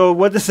country. So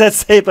what does that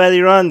say about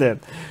Iran then?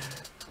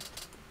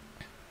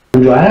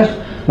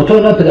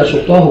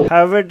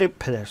 However,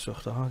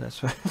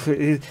 that's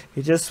right.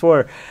 He just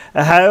swore.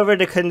 However,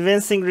 the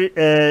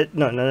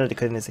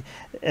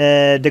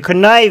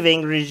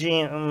conniving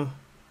regime.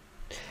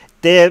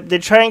 They're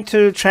trying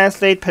to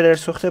translate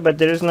pedersuchte, but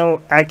there is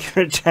no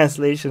accurate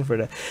translation for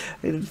that.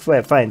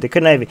 Fine. The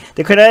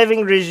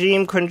conniving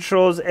regime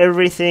controls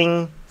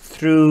everything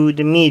through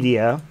the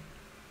media.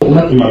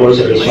 Are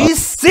you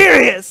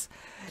serious?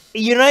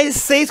 United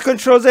States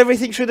controls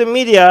everything through the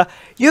media.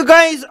 You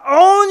guys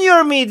own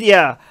your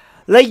media.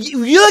 Like, you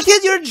look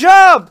at your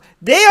job.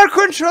 They are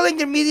controlling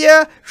the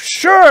media.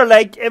 Sure,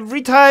 like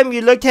every time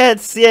you look at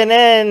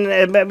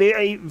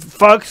CNN,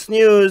 Fox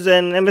News,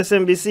 and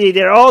MSNBC,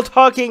 they're all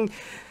talking.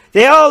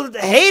 They're all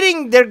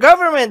hating their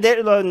government.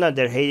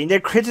 They're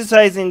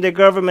criticizing the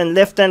government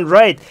left and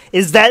right.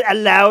 Is that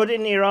allowed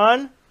in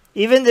Iran?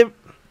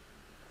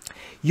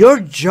 Your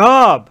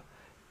job.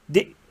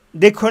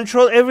 They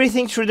control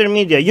everything through their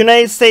media.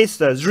 United States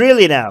does.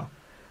 Really now?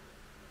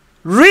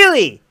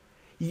 Really?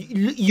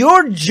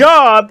 Your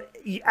job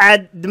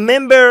as the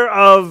member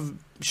of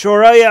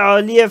Shoraya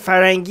Aliyah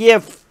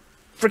Farangiya,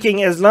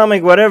 freaking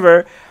Islamic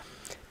whatever,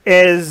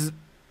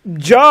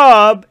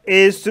 job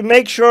is to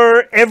make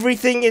sure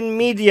everything in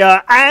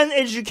media and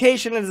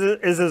education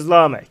is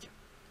Islamic.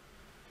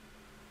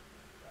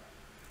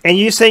 And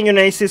you saying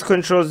United States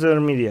controls their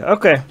media.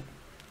 Okay.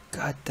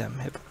 Goddamn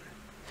hypocrite.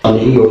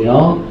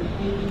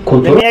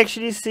 Let me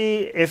actually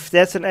see if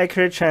that's an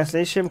accurate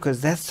translation,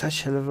 because that's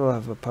such a level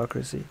of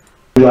hypocrisy.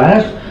 The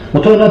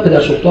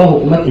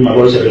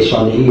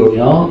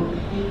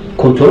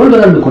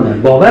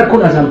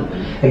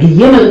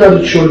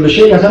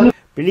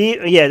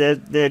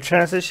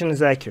translation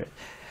is accurate.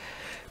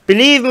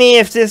 Believe me,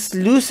 if this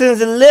loosens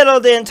a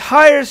little, the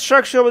entire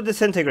structure will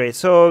disintegrate.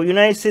 So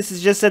United States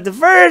is just at the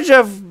verge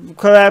of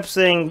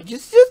collapsing.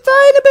 Just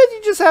tiny bit.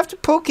 You just have to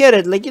poke at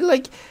it.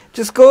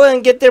 Just go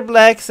and get their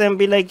blacks and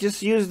be like,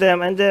 just use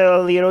them, and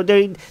they'll,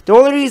 the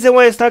only reason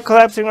why it's not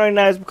collapsing right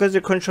now is because they're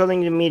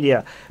controlling the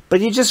media.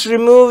 But you just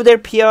remove their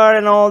PR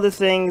and all the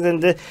things,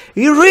 and it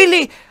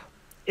really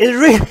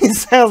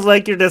sounds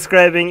like you're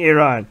describing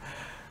Iran.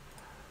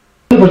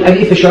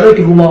 Okay,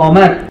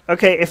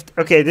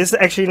 this is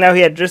actually, now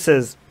he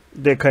addresses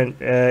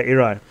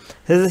Iran.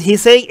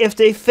 He's saying if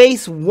they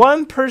face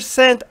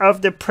 1%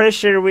 of the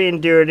pressure we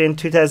endured in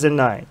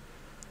 2009.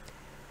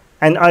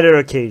 And other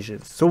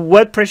occasions. So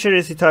what pressure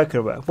is he talking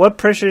about? What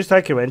pressure is he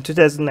talking about in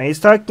 2009? He's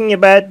talking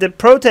about the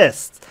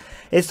protests.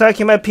 He's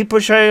talking about people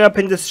showing up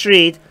in the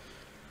street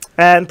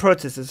and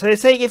protesting. So he's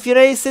saying if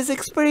United States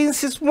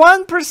experiences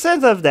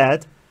 1% of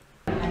that,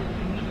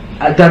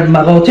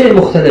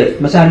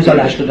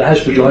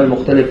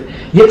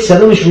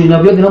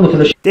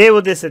 they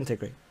will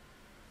disintegrate.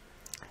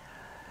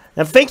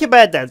 Now think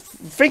about that.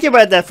 Think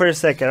about that for a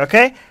second,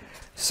 okay?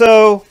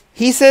 So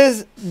he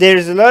says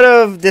there's a lot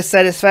of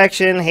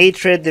dissatisfaction,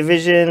 hatred,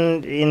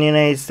 division in the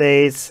United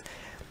States,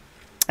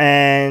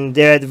 and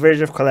they're at the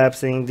verge of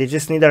collapsing. They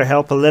just need our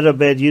help a little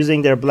bit,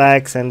 using their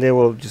blacks, and they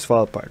will just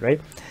fall apart, right?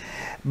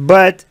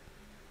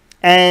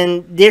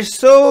 And they're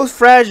so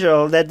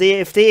fragile that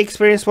if they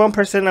experience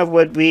 1% of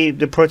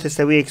the protests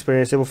that we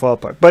experience, it will fall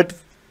apart. But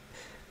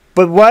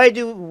why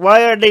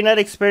are they not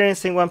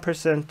experiencing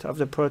 1% of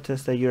the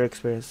protests that you're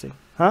experiencing?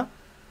 Huh?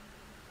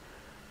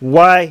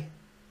 Why?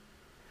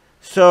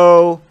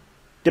 So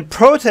the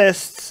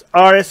protests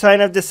are a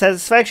sign of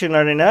dissatisfaction,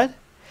 are they not?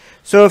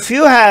 So if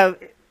you have,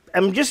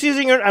 I'm just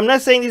using I'm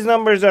not saying these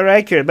numbers are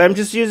accurate, but I'm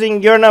just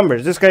using your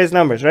numbers, this guy's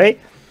numbers, right?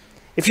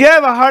 If you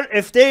have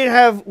if they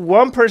have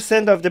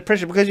 1% of the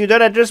pressure, because you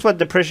don't address what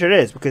the pressure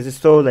is, because it's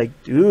so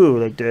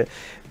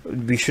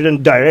we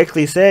shouldn't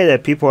directly say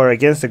that people are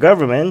against the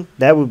government.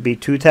 That would be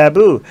too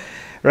taboo,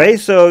 right?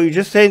 So you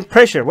just saying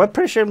pressure. What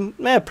pressure?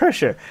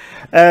 Pressure.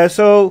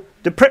 So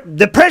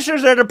the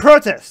pressures are the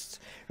protests.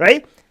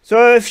 Right?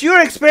 So if you're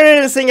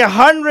experiencing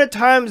 100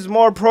 times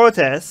more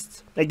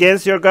protests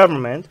against your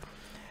government,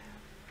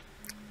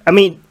 I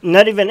mean,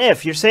 not even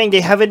if you're saying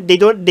they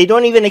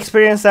don't even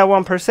experience that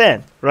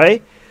 1%,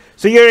 right?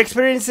 So you're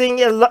experiencing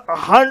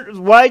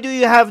why do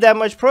you have that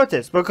much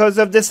protest? Because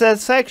of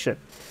dissatisfaction,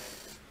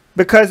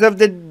 because of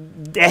the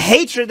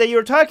hatred that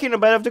you're talking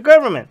about of the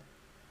government.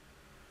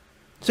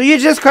 So you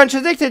just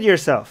contradicted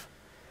yourself.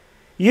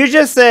 You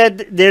just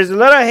said there's a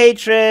lot of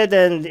hatred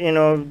and, you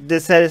know,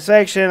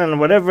 dissatisfaction and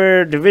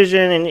whatever,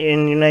 division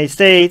in the United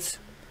States.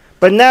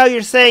 But now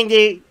you're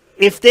saying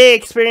if they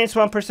experience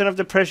 1% of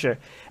the pressure,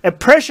 a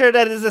pressure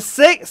that is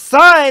a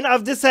sign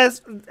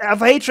of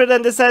hatred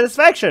and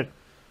dissatisfaction.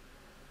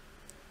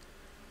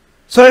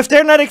 So if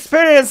they're not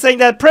experiencing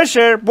that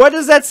pressure, what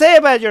does that say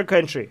about your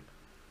country?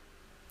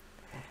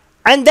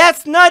 And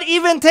that's not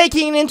even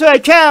taking into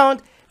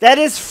account that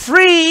it's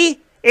free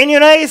in the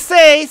United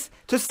States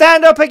to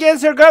stand up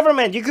against your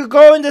government. You could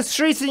go in the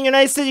streets in the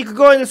United States, you could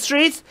go in the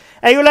streets,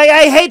 and you're like,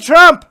 I hate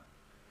Trump.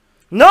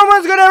 No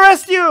one's going to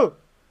arrest you.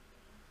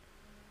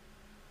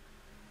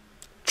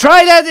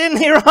 Try that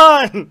in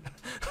Iran.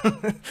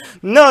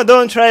 No,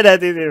 don't try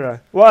that in Iran.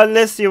 Well,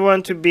 unless you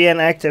want to be an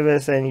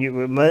activist, and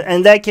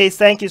in that case,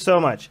 thank you so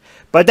much.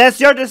 But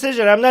that's your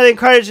decision. I'm not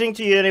encouraging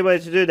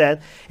anybody to do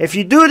that. If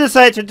you do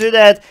decide to do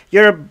that,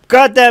 you're a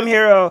goddamn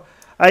hero.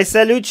 I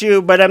salute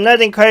you, but I'm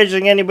not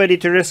encouraging anybody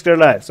to risk their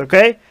lives,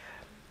 okay?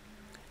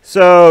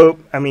 So,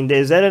 I mean,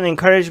 is that an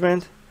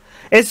encouragement?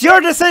 It's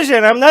your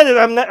decision. I'm not,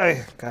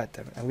 oh, God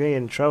damn it, I'm going to get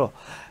in trouble.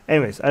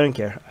 Anyways, I don't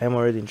care. I'm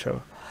already in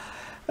trouble.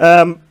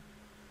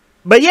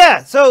 But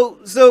yeah, so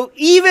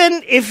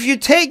even if you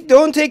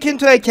don't take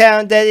into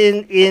account that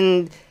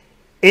in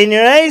the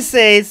United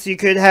States, you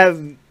could have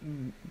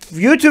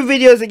YouTube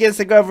videos against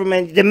the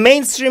government. The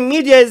mainstream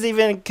media is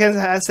even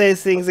can say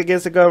things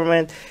against the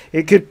government.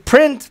 You could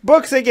print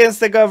books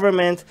against the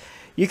government.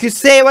 You could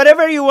say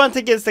whatever you want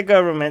against the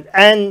government,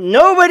 and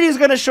nobody's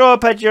going to show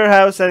up at your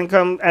house and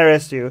come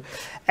arrest you.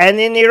 And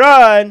in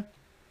Iran,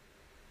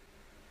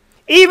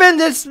 even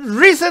this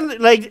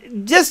recent,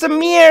 like, just a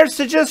mere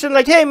suggestion,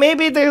 like, hey,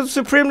 maybe the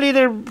supreme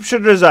leader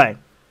should resign.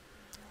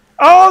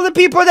 All the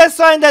people that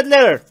signed that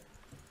letter,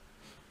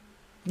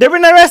 they've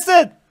been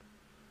arrested.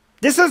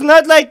 This is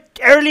not like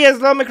early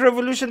Islamic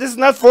revolution. This is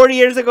not 40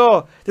 years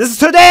ago. This is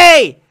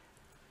today.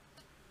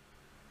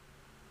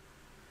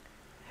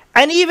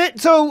 And even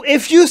so,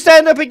 if you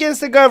stand up against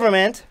the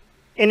government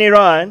in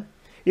Iran,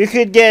 you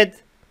could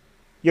get,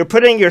 you're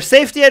putting your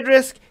safety at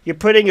risk, you're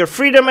putting your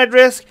freedom at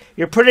risk,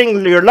 you're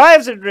putting your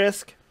lives at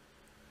risk.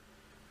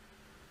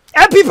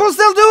 And people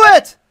still do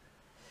it.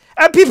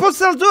 And people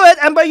still do it.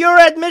 And by your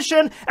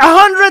admission,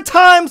 100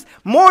 times,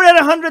 more than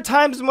 100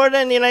 times more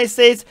than the United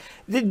States,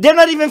 they're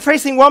not even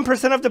facing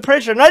 1% of the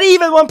pressure. Not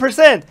even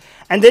 1%.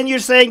 And then you're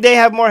saying they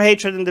have more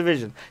hatred and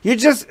division. You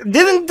just,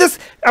 didn't this,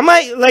 am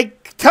I,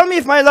 like, tell me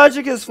if my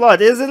logic is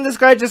flawed. Isn't this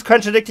guy just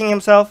contradicting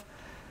himself?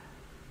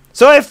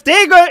 So if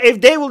they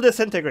will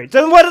disintegrate,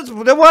 then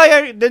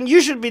then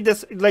you should be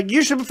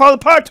you should fall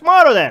apart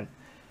tomorrow then.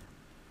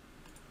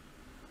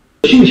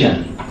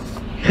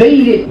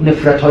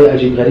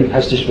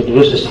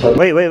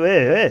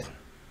 Wait.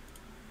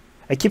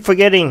 I keep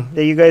forgetting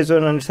that you guys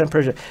don't understand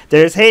Persia.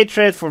 There's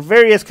hatred for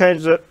various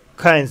kinds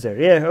there.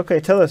 Yeah, okay,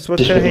 tell us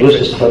what's kind of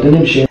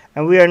hatred.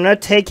 And we are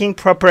not taking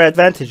proper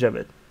advantage of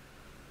it.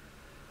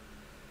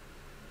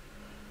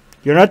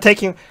 You're not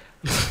taking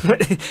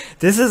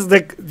this is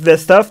the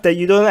stuff that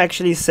you don't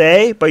actually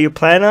say, but you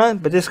plan on,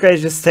 but this guy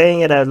is just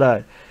saying it out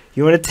loud.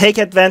 You want to take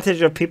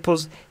advantage of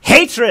people's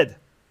hatred.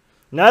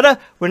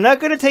 We're not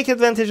going to take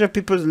advantage of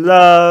people's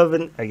love.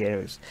 And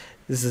again,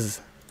 this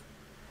is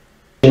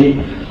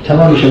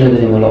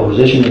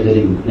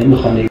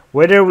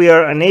whether we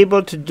are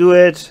unable to do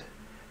it,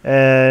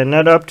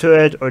 not up to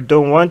it, or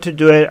don't want to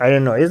do it, I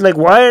don't know. It's like,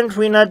 why aren't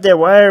we not there?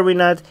 Why are we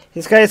not?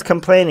 This guy is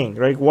complaining,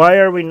 right? Why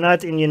are we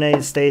not in the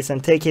United States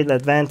and taking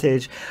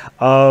advantage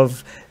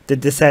of the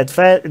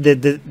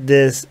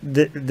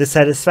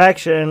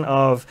dissatisfaction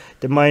of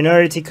the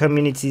minority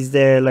communities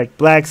there, like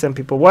blacks and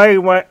people? Why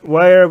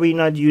are we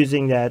not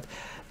using that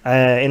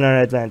in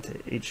our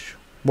advantage?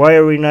 Why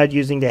are we not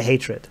using the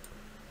hatred?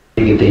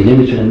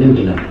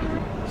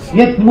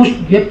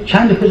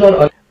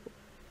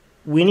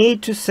 We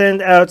need to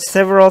send out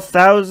several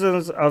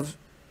thousands of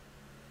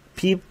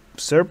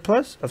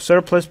surplus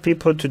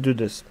people to do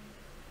this.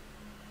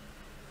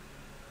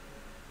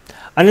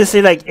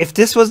 Honestly, like, if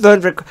this was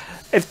done,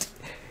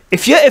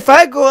 if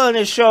I go on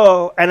a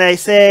show and I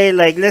say,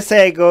 like, let's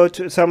say I go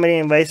to, somebody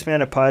invites me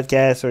on a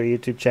podcast or a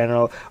YouTube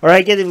channel, or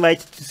I get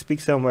invited to speak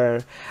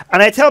somewhere,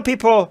 and I tell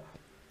people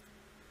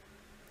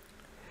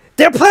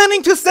they're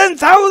planning to send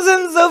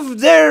thousands of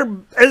their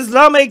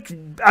Islamic,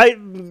 I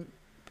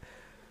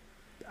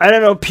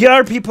don't know,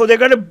 PR people, they're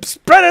going to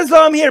spread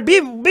Islam here. Be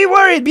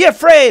worried, be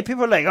afraid.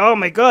 People are like, oh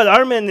my God,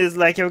 Armin is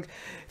like a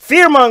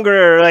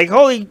fearmonger. Like,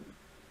 holy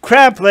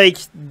crap, like,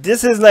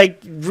 this is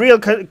like real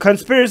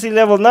conspiracy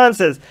level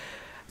nonsense.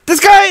 This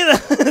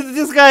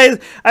guy,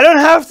 I don't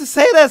have to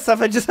say that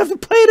stuff. I just have to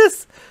play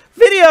this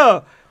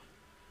video.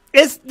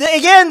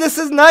 Again, this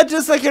is not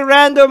just like a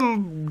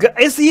random,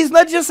 he's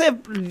not just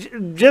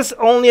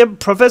only a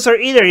professor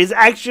either. He's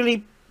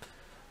actually,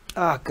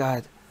 oh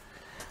God.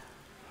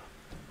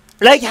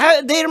 Like,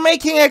 how they're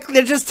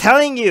just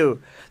telling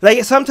you.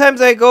 Like,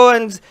 sometimes I go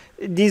and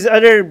these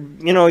other,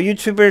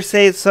 YouTubers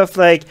say stuff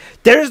like,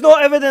 there is no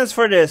evidence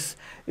for this.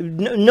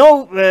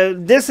 No,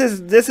 this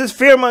is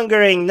fear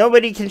mongering.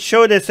 Nobody can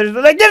show this. They're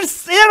like they're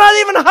not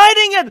even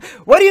hiding it.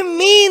 What do you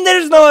mean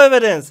there's no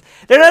evidence?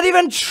 They're not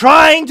even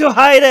trying to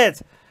hide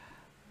it.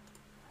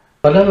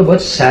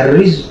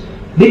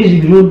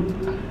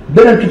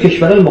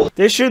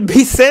 They should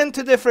be sent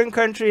to different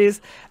countries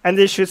and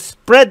they should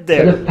spread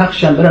there.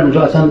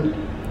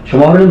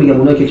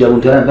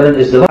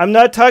 I'm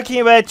not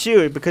talking about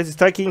you because he's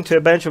talking to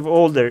a bunch of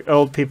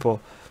old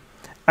people.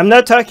 I'm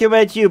not talking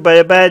about you, but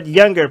about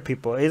younger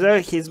people.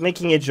 He's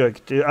making a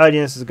joke. The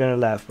audience is gonna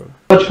laugh, bro.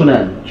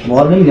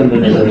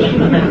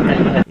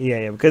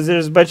 Yeah, because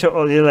there's a bunch of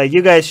old. Like,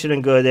 you guys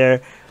shouldn't go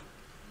there.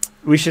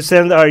 We should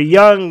send our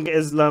young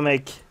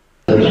Islamic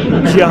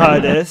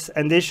jihadists,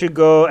 and they should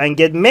go and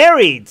get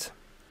married.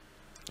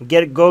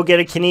 Go get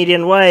a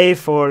Canadian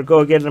wife, or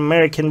go get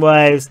American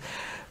wives.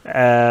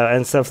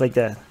 And stuff like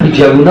that.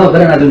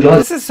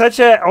 This is such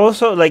a,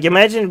 also, like,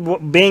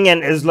 imagine being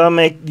an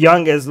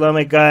young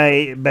Islamic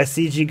guy,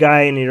 Basiji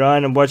guy in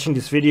Iran, and watching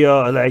this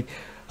video, like,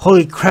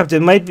 holy crap, they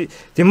might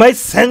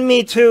send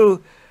me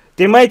to,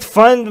 they might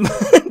fund,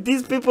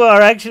 these people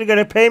are actually going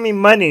to pay me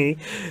money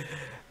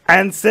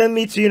and send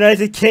me to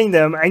United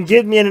Kingdom and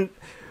give me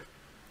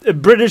a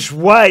British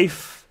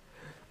wife,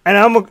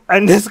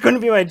 and this is going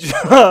to be my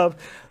job.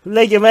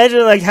 Like,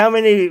 imagine, like, how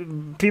many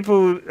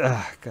people,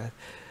 oh god.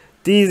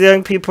 These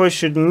young people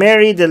should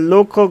marry the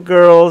local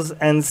girls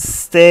and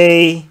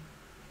stay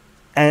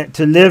and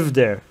to live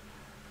there.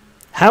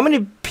 How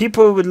many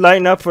people would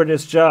line up for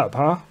this job,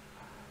 huh?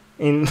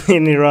 In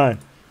Iran.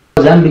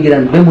 Like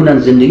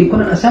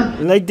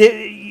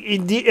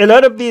a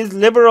lot of these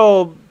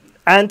liberal,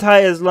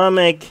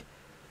 anti-Islamic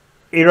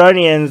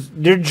Iranians,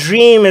 their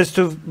dream is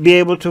to be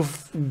able to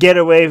get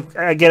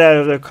out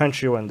of their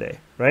country one day,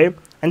 right?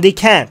 And they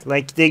can't.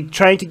 Like, they're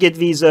trying to get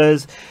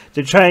visas.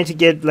 They're trying to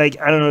get, like,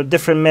 I don't know,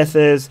 different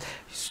methods,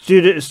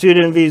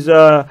 student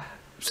visa,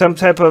 some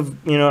type of,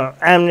 you know,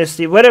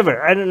 amnesty, whatever.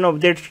 I don't know.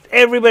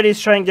 Everybody's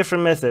trying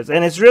different methods,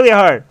 and it's really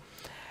hard.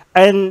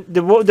 And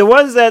the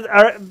ones that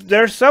are,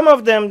 there are some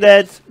of them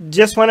that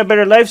just want a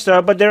better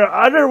lifestyle, but there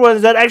are other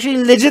ones that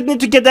actually legit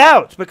need to get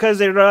out because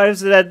their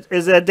lives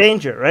is at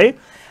danger, right?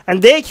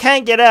 And they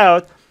can't get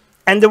out.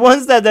 And the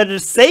ones that are the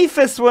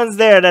safest ones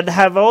there, that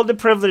have all the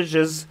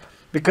privileges,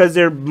 because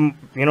they're, you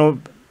know,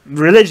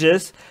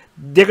 religious,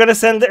 they're gonna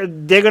send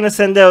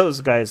those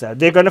guys out.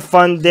 They're gonna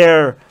fund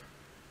their,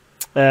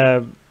 you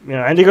know,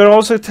 and they're gonna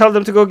also tell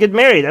them to go get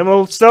married, and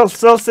we'll still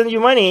send you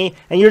money,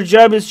 and your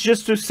job is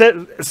just to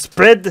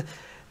spread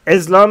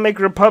Islamic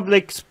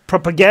Republic's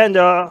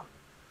propaganda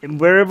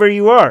wherever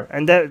you are,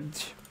 and that.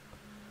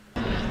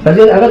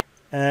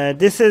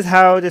 This is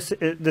how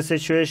the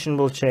situation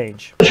will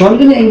change.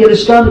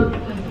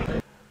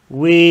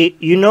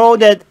 You know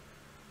that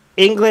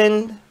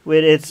England,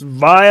 with its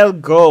vile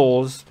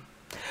goals,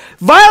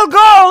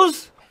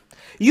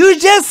 you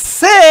just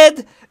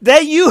said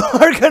that you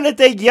are going to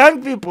take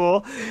young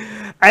people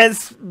and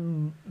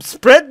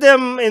spread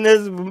them in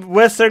the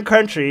Western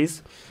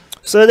countries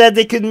so that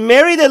they could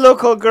marry the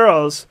local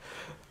girls,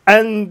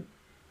 and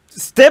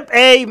step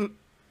A,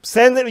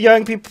 send the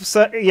young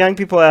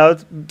people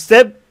out,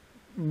 step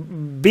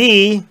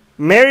B,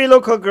 marry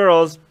local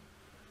girls,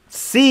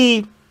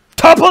 C,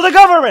 topple the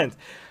government.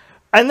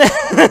 And then,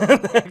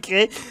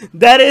 okay,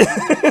 that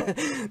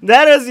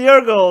is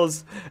your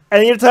goals,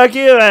 and you're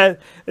talking about,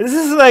 this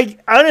is like,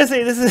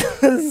 honestly, this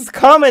is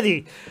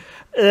comedy,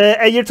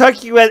 and you're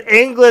talking about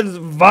England's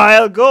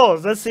vile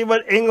goals. Let's see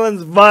what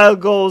England's vile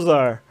goals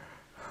are.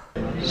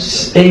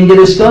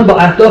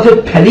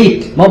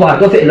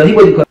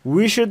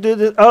 We should do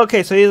this.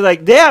 Okay, so he's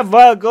like, they have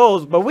vile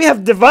goals, but we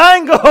have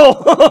divine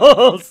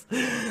goals.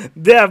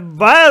 They have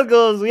vile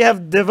goals, we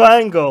have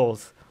divine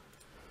goals.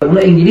 In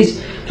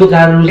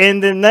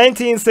the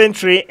 19th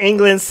century,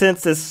 England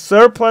sent a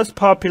surplus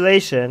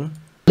population.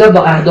 It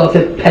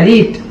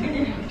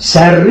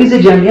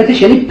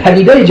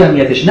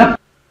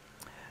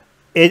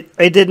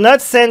did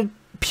not send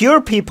pure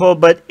people,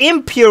 but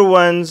impure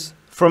ones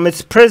from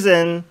its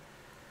prison,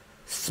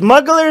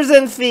 smugglers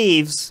and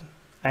thieves.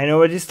 I know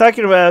what he's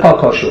talking about.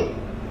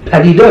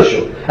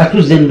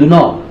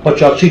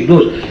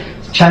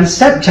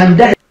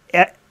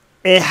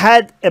 It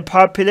had a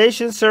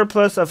population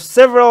surplus of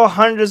several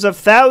hundreds of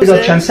thousands.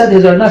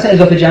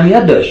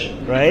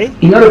 Right?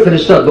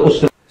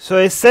 So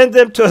it sent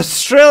them to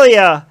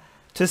Australia,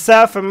 to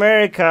South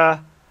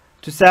America,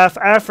 to South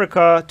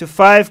Africa, to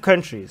 5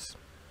 countries.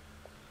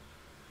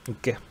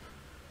 Okay.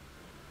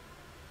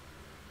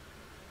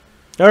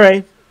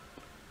 Alright.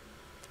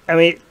 I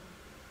mean,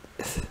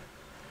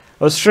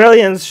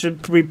 Australians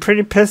should be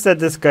pretty pissed at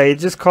this guy. He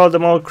just called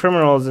them all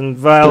criminals and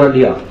vile.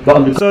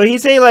 So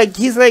he's like,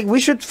 we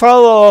should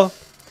follow.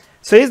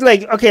 So he's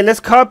like, okay, let's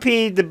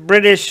copy the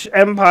British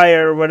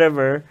Empire or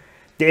whatever,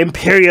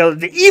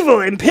 the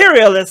evil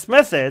imperialist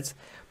methods.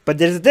 But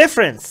there's a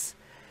difference.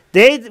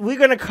 We're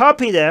gonna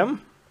copy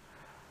them,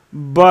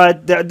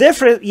 but the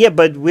difference, yeah,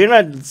 but we're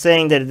not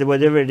saying that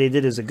whatever they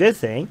did is a good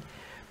thing.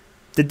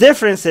 The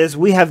difference is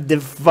we have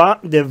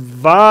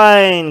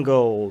divine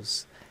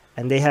goals.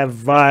 and they have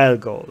vile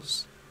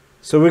goals.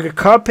 So we're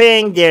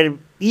copying their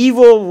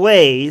evil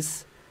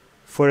ways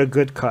for a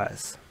good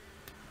cause.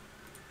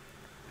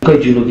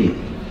 After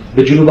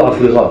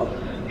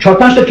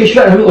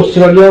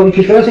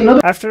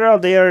all,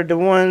 they are the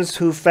ones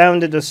who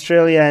founded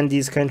Australia and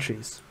these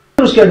countries.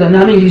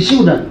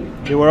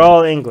 They were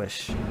all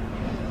English.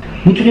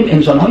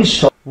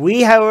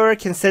 We, however,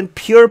 can send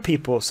pure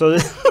people. So,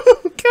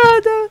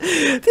 God,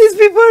 these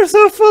people are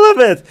so full of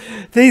it.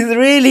 They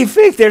really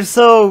think they're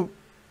so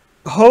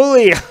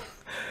holy.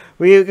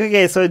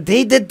 Okay, so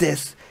they did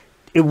this.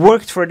 It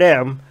worked for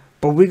them.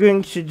 But we're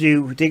going to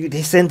do,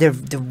 they send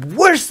the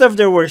worst of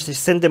their worst. They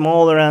send them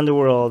all around the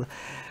world.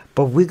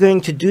 But we're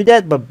going to do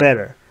that, but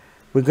better.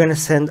 We're going to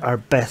send our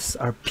best,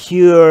 our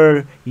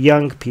pure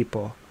young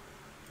people.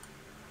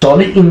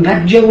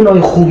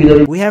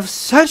 We have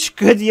such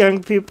good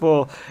young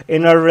people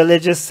in our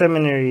religious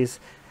seminaries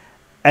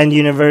and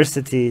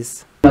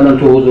universities. And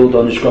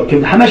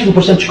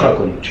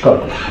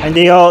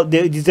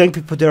these young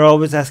people, they're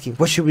always asking,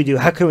 what should we do?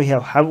 How can we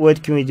help?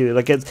 What can we do?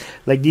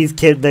 Like these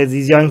kids,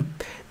 these young,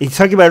 he's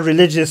talking about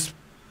religious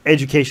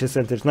education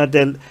centers, not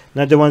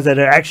the ones that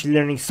are actually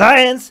learning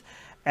science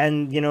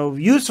and, you know,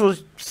 useful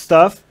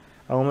stuff.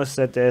 I almost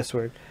said the S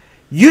word.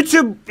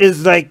 YouTube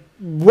is like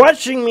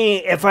watching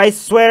me if I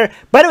swear.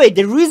 By the way,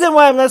 the reason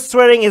why I'm not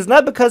swearing is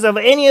not because of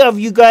any of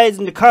you guys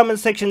in the comment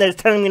section that is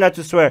telling me not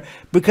to swear.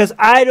 Because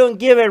I don't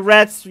give a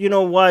rat's, you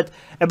know what,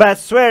 about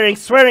swearing.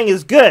 Swearing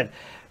is good.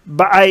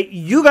 But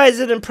you guys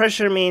didn't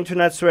pressure me into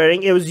not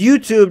swearing. It was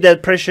YouTube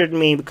that pressured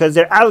me because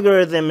their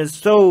algorithm is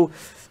so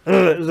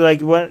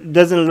like what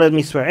doesn't let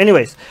me swear.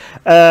 Anyways,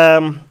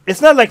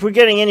 it's not like we're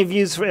getting any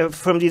views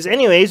from these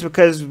anyways,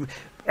 because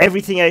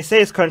everything I say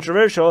is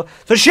controversial.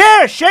 So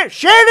share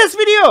this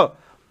video,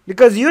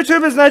 because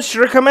YouTube is not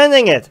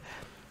recommending it.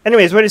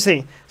 Anyways, what are you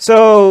saying?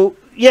 So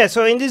yeah,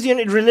 so in these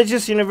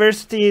religious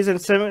universities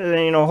and some,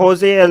 you know,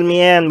 Jose El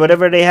Mian,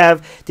 whatever they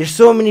have, there's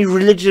so many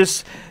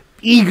religious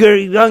eager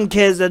young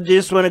kids that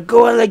just want to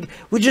go and like,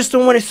 we just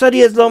don't want to study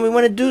Islam, we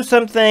want to do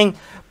something,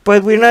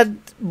 but we're not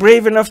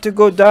brave enough to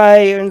go die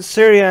in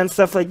Syria and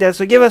stuff like that.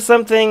 So give us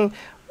something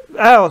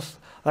else.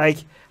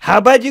 Like, how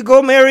about you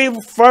go marry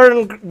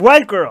foreign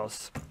white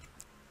girls?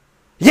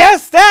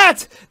 Yes,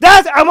 that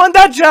I'm on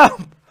that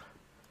job.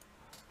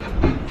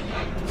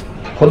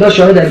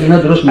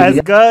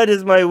 As God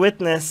is my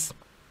witness,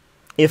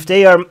 if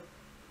they are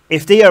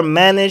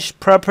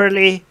managed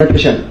properly,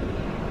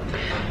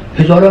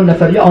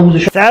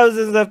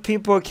 thousands of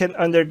people can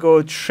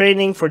undergo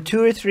training for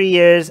 2 or 3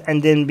 years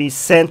and then be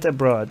sent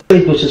abroad.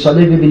 Not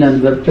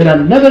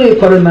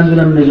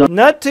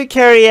to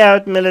carry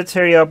out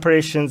military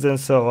operations and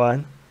so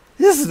on.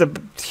 This is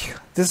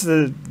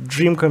a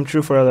dream come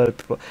true for a lot of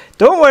people.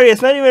 Don't worry,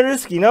 it's not even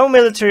risky. No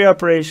military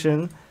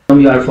operation.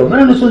 They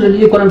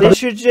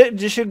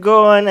should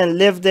go on and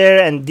live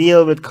there and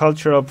deal with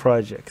cultural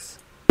projects.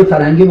 If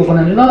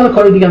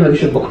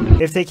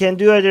they can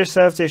do it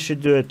themselves, they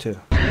should do it too.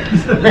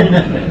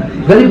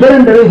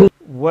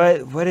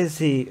 What is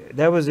he?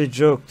 That was a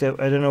joke. That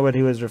I don't know what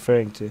he was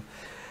referring to.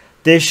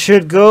 They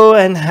should go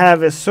and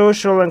have a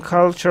social and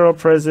cultural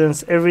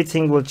presence.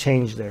 Everything will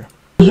change there.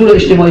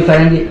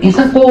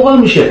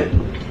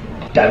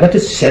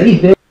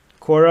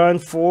 Quran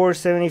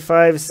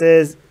 475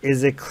 says,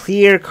 is a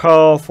clear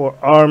call for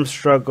armed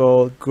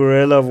struggle,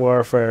 guerrilla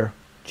warfare.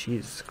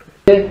 Jesus Christ.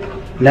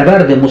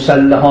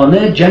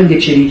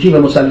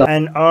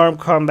 And armed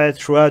combat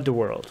throughout the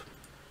world.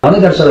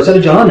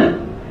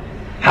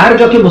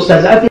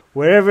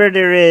 Wherever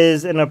there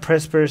is an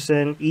oppressed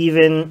person,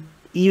 even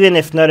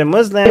if not a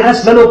Muslim,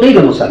 that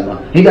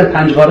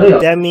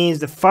means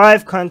the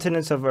 5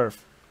 continents of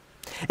earth.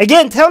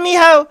 Again, tell me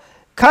how,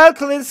 Kyle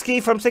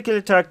Kalinske from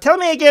Secular Talk, tell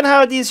me again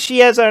how these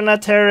Shias are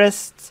not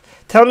terrorists.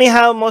 Tell me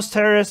how most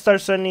terrorists are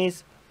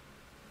Sunnis.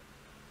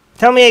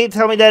 Tell me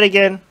that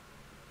again.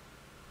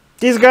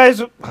 These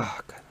guys, oh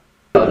God.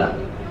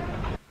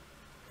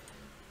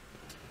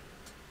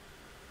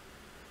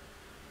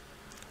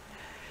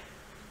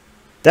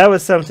 That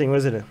was something,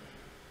 wasn't it?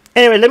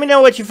 Anyway, let me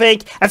know what you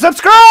think. And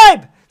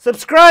subscribe!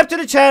 Subscribe to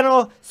the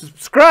channel.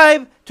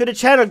 Subscribe to the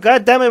channel.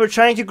 God damn it, we're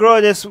trying to grow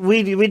this.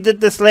 We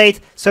did this late.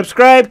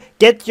 Subscribe.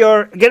 Get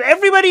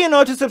everybody you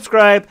know to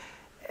subscribe.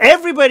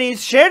 Everybody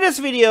share this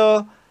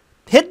video.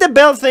 Hit the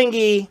bell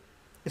thingy.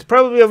 It's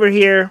probably over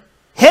here.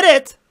 Hit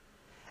it.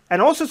 And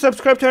also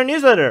subscribe to our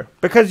newsletter.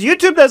 Because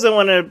YouTube doesn't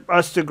want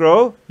us to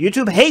grow.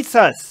 YouTube hates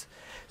us.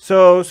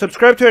 So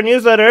subscribe to our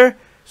newsletter.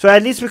 So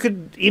at least we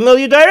could email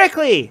you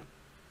directly.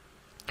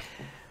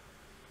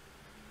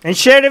 And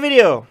share the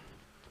video.